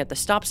were waiting at the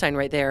stop sign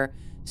right there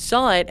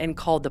saw it and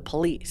called the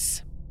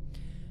police.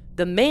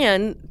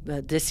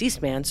 The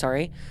deceased man,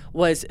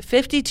 was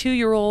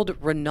 52-year-old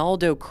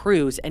Ronaldo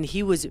Cruz, and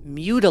he was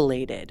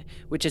mutilated,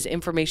 which is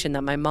information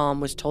that my mom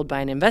was told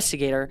by an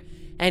investigator.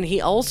 And he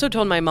also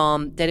told my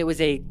mom that it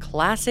was a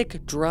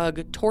classic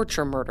drug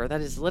torture murder. That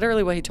is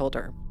literally what he told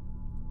her.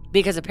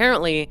 Because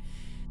apparently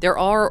there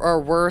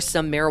were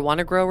some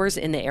marijuana growers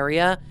in the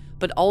area,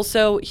 but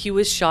also he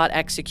was shot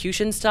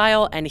execution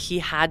style and he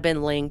had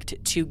been linked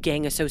to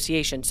gang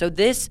association. So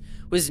this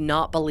was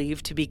not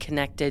believed to be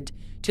connected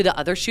to the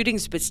other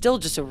shootings, but still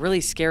just a really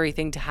scary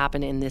thing to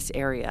happen in this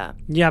area.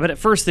 Yeah, but at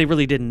first they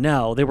really didn't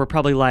know. They were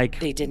probably like,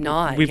 they did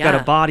not. We've got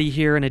a body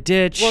here in a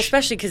ditch. Well,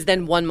 especially because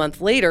then 1 month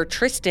later,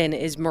 Tristan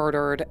is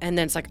murdered, and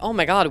then it's like, oh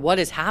my God, what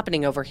is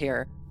happening over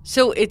here?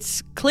 So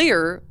it's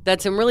clear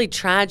that some really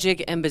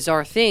tragic and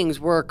bizarre things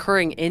were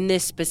occurring in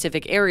this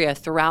specific area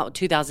throughout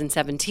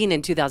 2017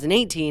 and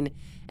 2018,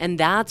 and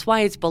that's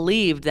why it's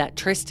believed that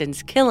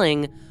Tristan's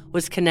killing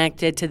was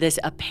connected to this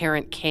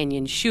apparent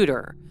canyon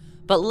shooter.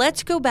 But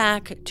let's go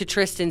back to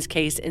Tristan's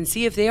case and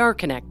see if they are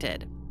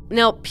connected.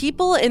 Now,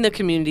 people in the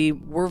community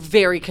were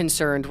very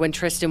concerned when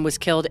Tristan was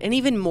killed, and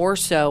even more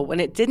so when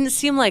it didn't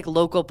seem like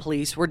local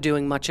police were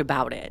doing much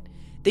about it.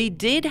 They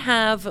did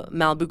have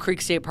Malibu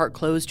Creek State Park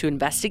closed to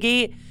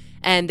investigate,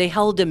 and they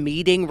held a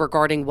meeting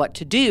regarding what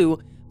to do,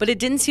 but it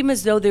didn't seem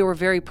as though they were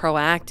very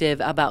proactive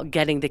about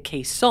getting the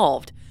case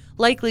solved,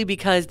 likely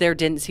because there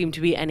didn't seem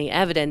to be any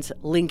evidence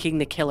linking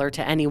the killer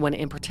to anyone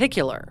in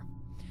particular.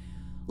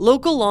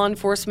 Local law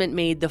enforcement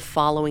made the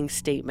following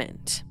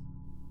statement.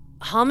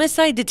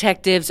 Homicide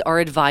detectives are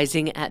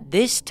advising at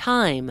this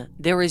time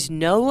there is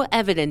no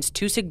evidence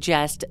to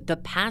suggest the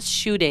past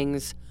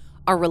shootings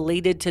are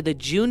related to the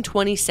June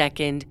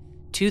 22nd,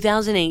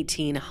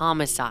 2018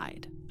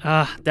 homicide.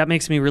 That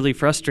makes me really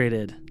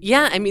frustrated.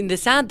 Yeah, I mean, the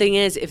sad thing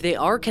is, if they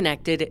are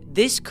connected,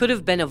 this could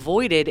have been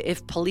avoided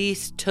if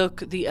police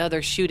took the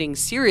other shootings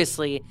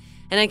seriously.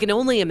 And I can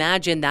only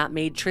imagine that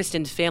made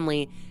Tristan's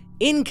family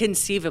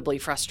inconceivably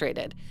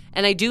frustrated.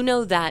 And I do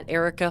know that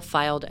Erica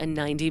filed a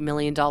 $90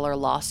 million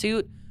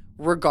lawsuit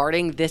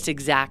regarding this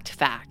exact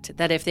fact,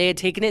 that if they had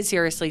taken it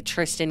seriously,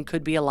 Tristan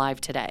could be alive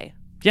today.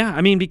 Yeah,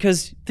 I mean,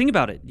 because think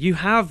about it. You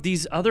have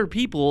these other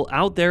people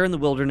out there in the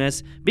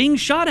wilderness being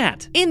shot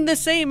at. In the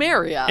same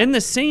area. In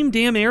the same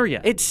damn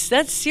area.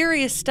 That's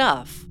serious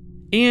stuff.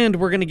 And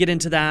we're going to get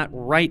into that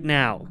right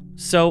now.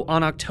 So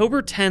on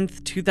October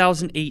 10th,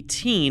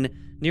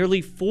 2018,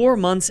 nearly 4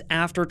 months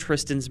after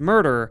Tristan's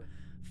murder,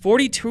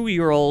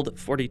 42-year-old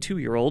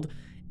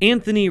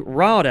Anthony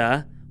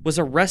Rauda was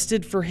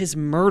arrested for his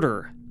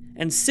murder.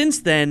 And since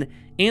then,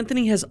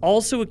 Anthony has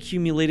also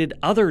accumulated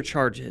other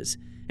charges,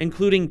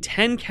 including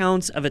 10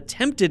 counts of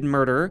attempted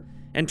murder,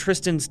 and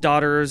Tristan's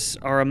daughters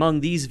are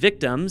among these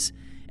victims,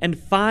 and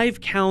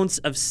 5 counts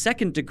of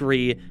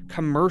second-degree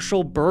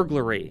commercial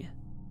burglary.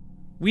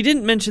 We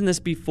didn't mention this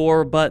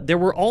before, but there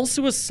were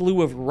also a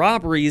slew of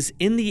robberies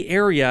in the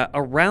area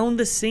around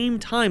the same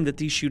time that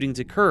these shootings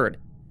occurred.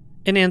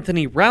 And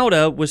Anthony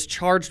Rauda was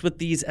charged with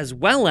these as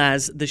well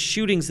as the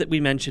shootings that we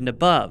mentioned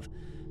above.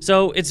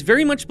 So it's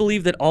very much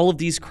believed that all of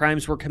these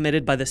crimes were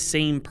committed by the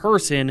same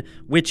person,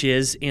 which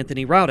is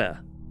Anthony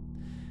Rauda.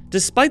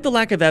 Despite the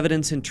lack of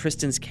evidence in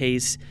Tristan's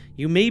case,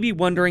 you may be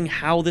wondering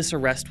how this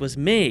arrest was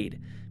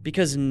made,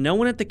 because no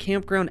one at the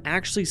campground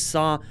actually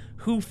saw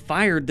who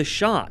fired the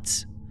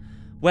shots.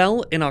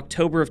 Well, in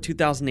October of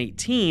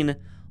 2018,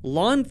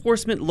 law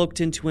enforcement looked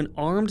into an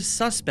armed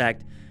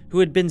suspect who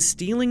had been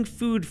stealing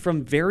food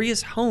from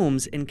various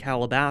homes in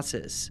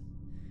Calabasas.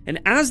 And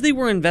as they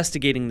were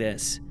investigating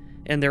this,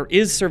 and there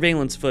is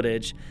surveillance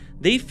footage,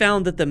 they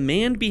found that the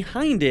man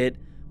behind it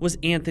was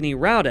Anthony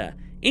Rauda,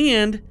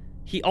 and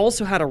he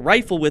also had a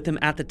rifle with him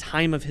at the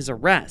time of his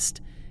arrest.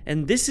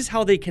 And this is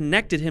how they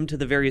connected him to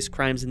the various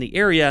crimes in the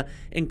area,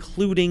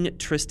 including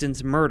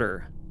Tristan's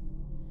murder.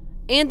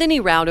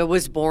 Anthony Rauda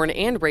was born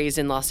and raised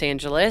in Los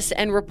Angeles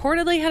and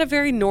reportedly had a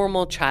very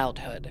normal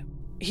childhood.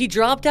 He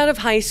dropped out of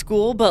high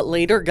school but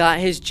later got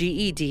his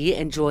GED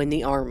and joined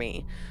the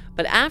Army.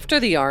 But after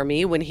the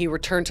Army, when he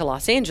returned to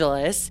Los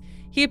Angeles,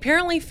 he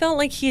apparently felt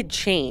like he had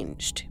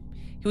changed.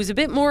 He was a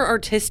bit more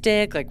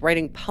artistic, like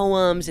writing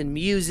poems and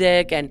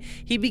music, and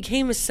he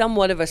became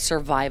somewhat of a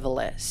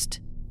survivalist.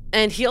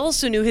 And he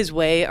also knew his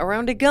way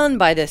around a gun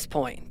by this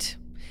point.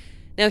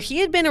 Now, he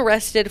had been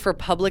arrested for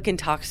public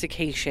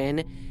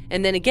intoxication,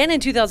 and then again in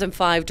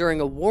 2005 during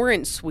a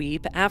warrant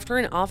sweep after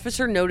an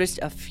officer noticed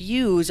a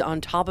fuse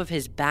on top of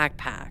his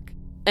backpack.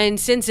 And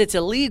since it's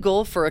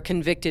illegal for a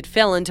convicted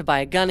felon to buy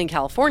a gun in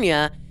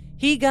California,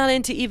 he got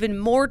into even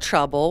more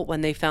trouble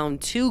when they found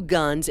 2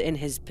 guns in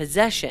his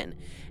possession.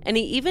 And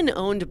he even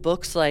owned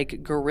books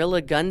like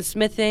Guerrilla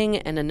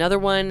Gunsmithing and another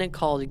one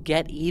called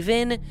Get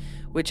Even,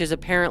 which is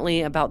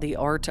apparently about the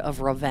art of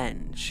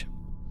revenge.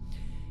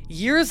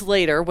 Years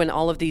later, when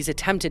all of these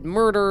attempted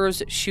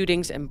murders,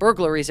 shootings, and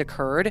burglaries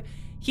occurred,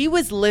 he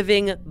was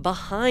living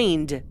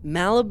behind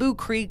Malibu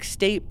Creek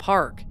State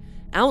Park,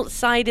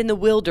 outside in the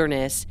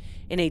wilderness,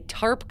 in a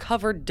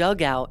tarp-covered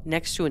dugout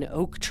next to an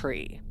oak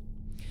tree.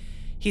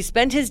 He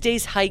spent his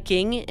days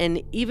hiking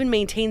and even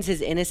maintains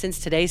his innocence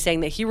today,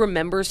 saying that he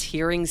remembers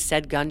hearing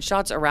said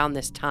gunshots around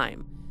this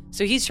time.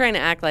 So he's trying to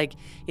act like,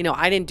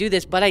 I didn't do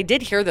this, but I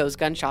did hear those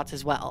gunshots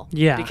as well.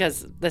 Yeah.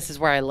 Because this is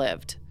where I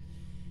lived.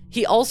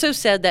 He also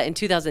said that in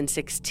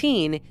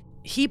 2016,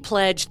 he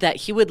pledged that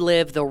he would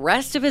live the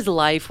rest of his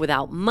life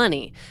without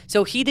money.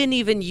 So he didn't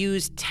even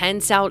use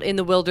tents out in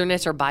the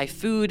wilderness or buy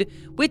food,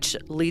 which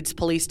leads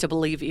police to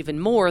believe even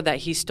more that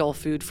he stole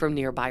food from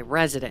nearby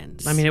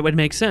residents. I mean, it would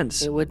make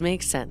sense. It would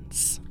make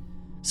sense.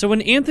 So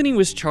when Anthony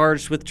was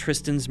charged with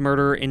Tristan's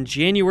murder in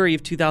January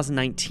of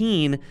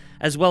 2019,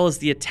 as well as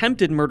the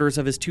attempted murders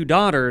of his 2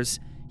 daughters,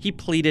 he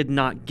pleaded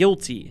not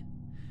guilty.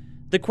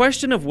 The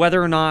question of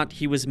whether or not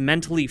he was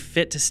mentally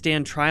fit to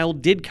stand trial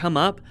did come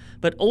up,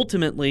 but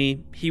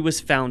ultimately, he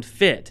was found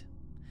fit.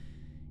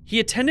 He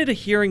attended a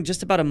hearing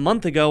just about a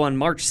month ago on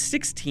March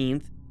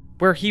 16th,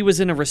 where he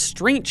was in a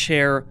restraint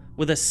chair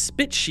with a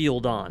spit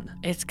shield on.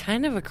 It's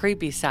kind of a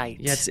creepy sight.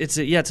 Yeah, it's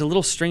a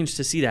little strange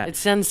to see that.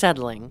 It's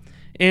unsettling.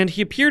 And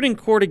he appeared in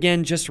court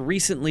again just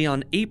recently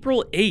on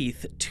April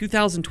 8th,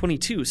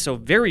 2022, so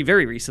very,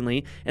 very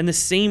recently, in the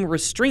same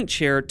restraint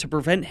chair to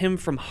prevent him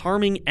from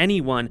harming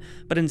anyone,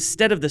 but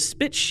instead of the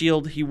spit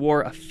shield, he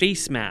wore a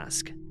face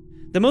mask.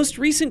 The most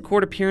recent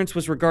court appearance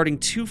was regarding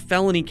 2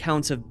 felony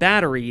counts of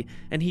battery,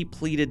 and he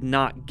pleaded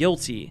not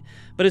guilty.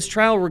 But his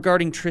trial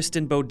regarding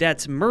Tristan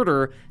Beaudet's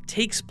murder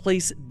takes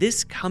place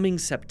this coming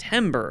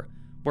September,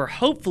 where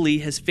hopefully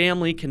his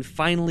family can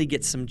finally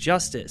get some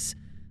justice.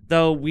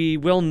 Though we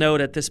will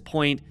note at this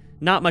point,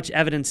 not much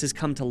evidence has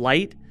come to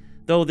light,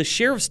 though the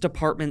sheriff's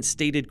department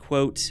stated,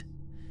 quote,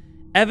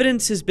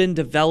 "Evidence has been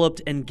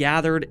developed and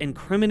gathered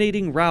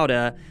incriminating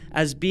Rauda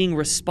as being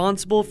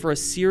responsible for a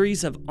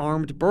series of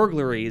armed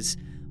burglaries,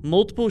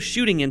 multiple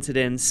shooting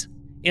incidents,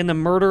 and the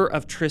murder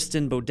of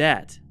Tristan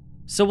Beaudet."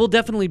 So we'll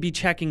definitely be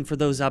checking for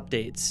those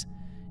updates.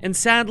 And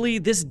sadly,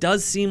 this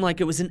does seem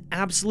like it was an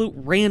absolute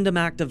random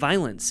act of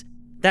violence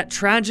that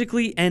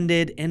tragically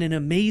ended in an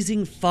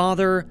amazing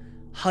father,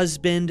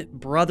 husband,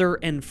 brother,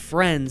 and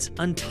friend's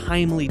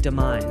untimely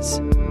demise.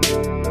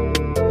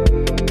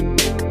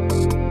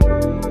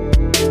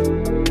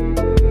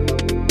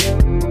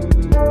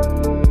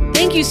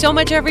 Thank you so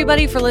much,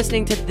 everybody, for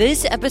listening to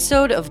this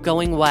episode of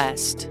Going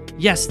West.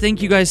 Yes,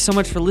 thank you guys so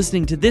much for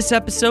listening to this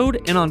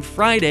episode, and on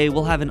Friday,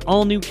 we'll have an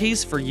all-new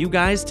case for you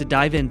guys to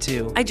dive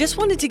into. I just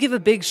wanted to give a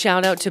big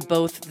shout out to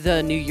both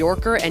the New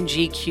Yorker and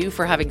GQ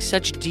for having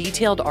such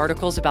detailed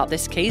articles about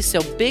this case, so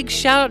big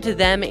shout out to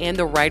them and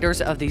the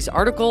writers of these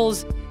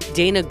articles,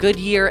 Dana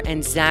Goodyear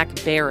and Zach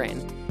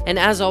Barron. And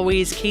as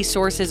always, case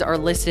sources are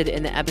listed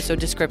in the episode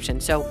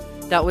description, so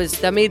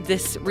that made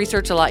this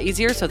research a lot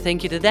easier, so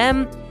thank you to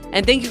them.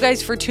 And thank you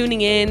guys for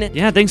tuning in.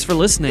 Yeah, thanks for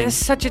listening. It's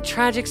such a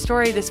tragic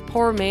story. This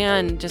poor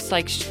man, just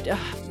like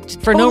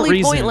for no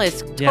reason.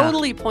 Pointless. Yeah.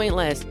 Totally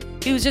pointless.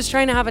 He was just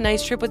trying to have a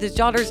nice trip with his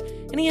daughters,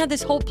 and he had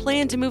this whole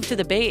plan to move to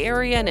the Bay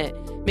Area, and it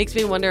makes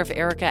me wonder if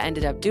Erica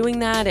ended up doing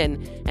that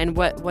and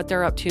what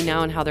they're up to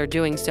now and how they're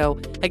doing. So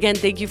again,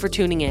 thank you for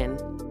tuning in.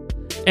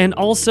 And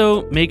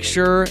also make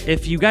sure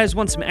if you guys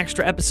want some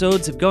extra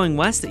episodes of Going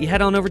West that you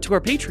head on over to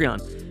our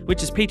Patreon,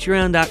 which is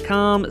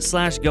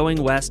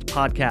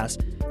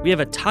patreon.com/goingwestpodcast. We have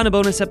a ton of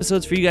bonus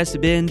episodes for you guys to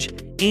binge,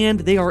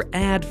 and they are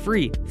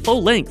ad-free,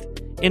 full length.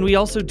 And we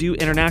also do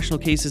international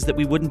cases that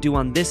we wouldn't do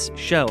on this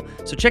show.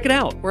 So check it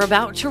out. We're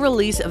about to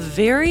release a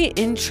very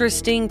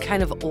interesting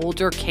kind of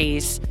older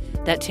case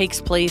that takes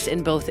place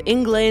in both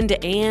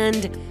England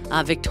and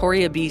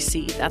Victoria,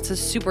 BC. That's a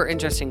super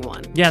interesting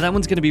one. Yeah, that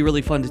one's going to be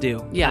really fun to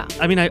do. Yeah.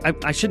 I mean,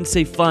 I shouldn't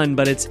say fun,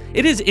 but it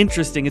is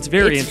interesting. It's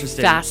very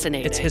interesting.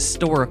 Fascinating. It's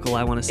historical,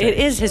 I want to say. It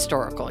is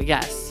historical,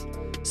 yes.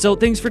 So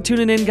thanks for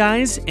tuning in,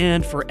 guys,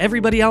 and for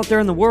everybody out there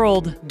in the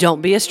world,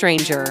 don't be a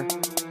stranger.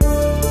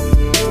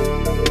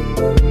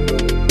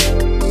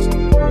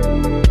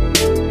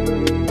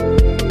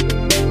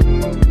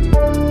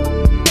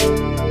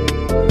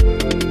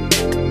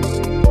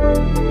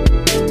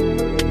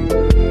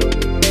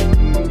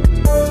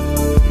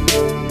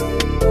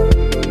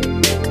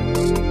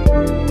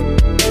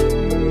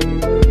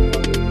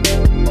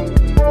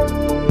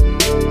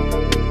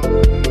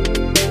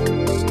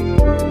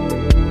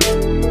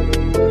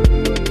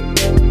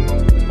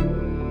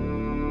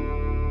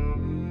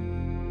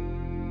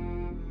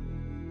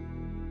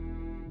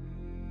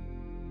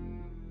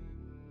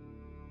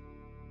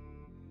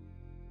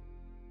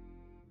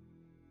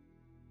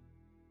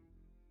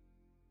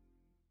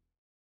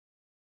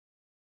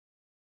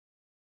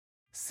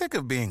 Sick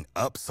of being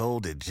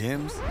upsold at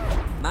gyms?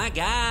 My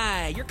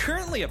guy, you're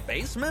currently a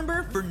base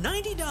member? For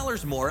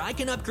 $90 more, I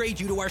can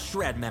upgrade you to our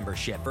Shred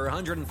membership. For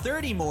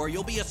 $130 more,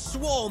 you'll be a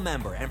Swole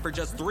member. And for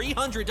just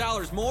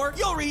 $300 more,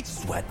 you'll reach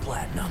Sweat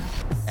Platinum.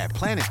 At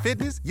Planet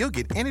Fitness, you'll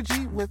get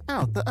energy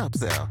without the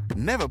upsell.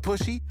 Never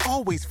pushy,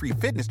 always free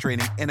fitness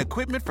training and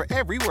equipment for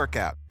every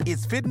workout.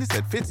 It's fitness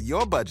that fits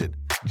your budget.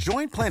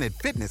 Join Planet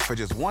Fitness for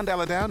just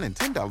 $1 down and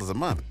 $10 a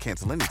month.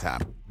 Cancel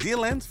anytime.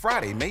 Deal ends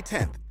Friday, May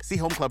 10th. See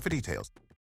Home Club for details.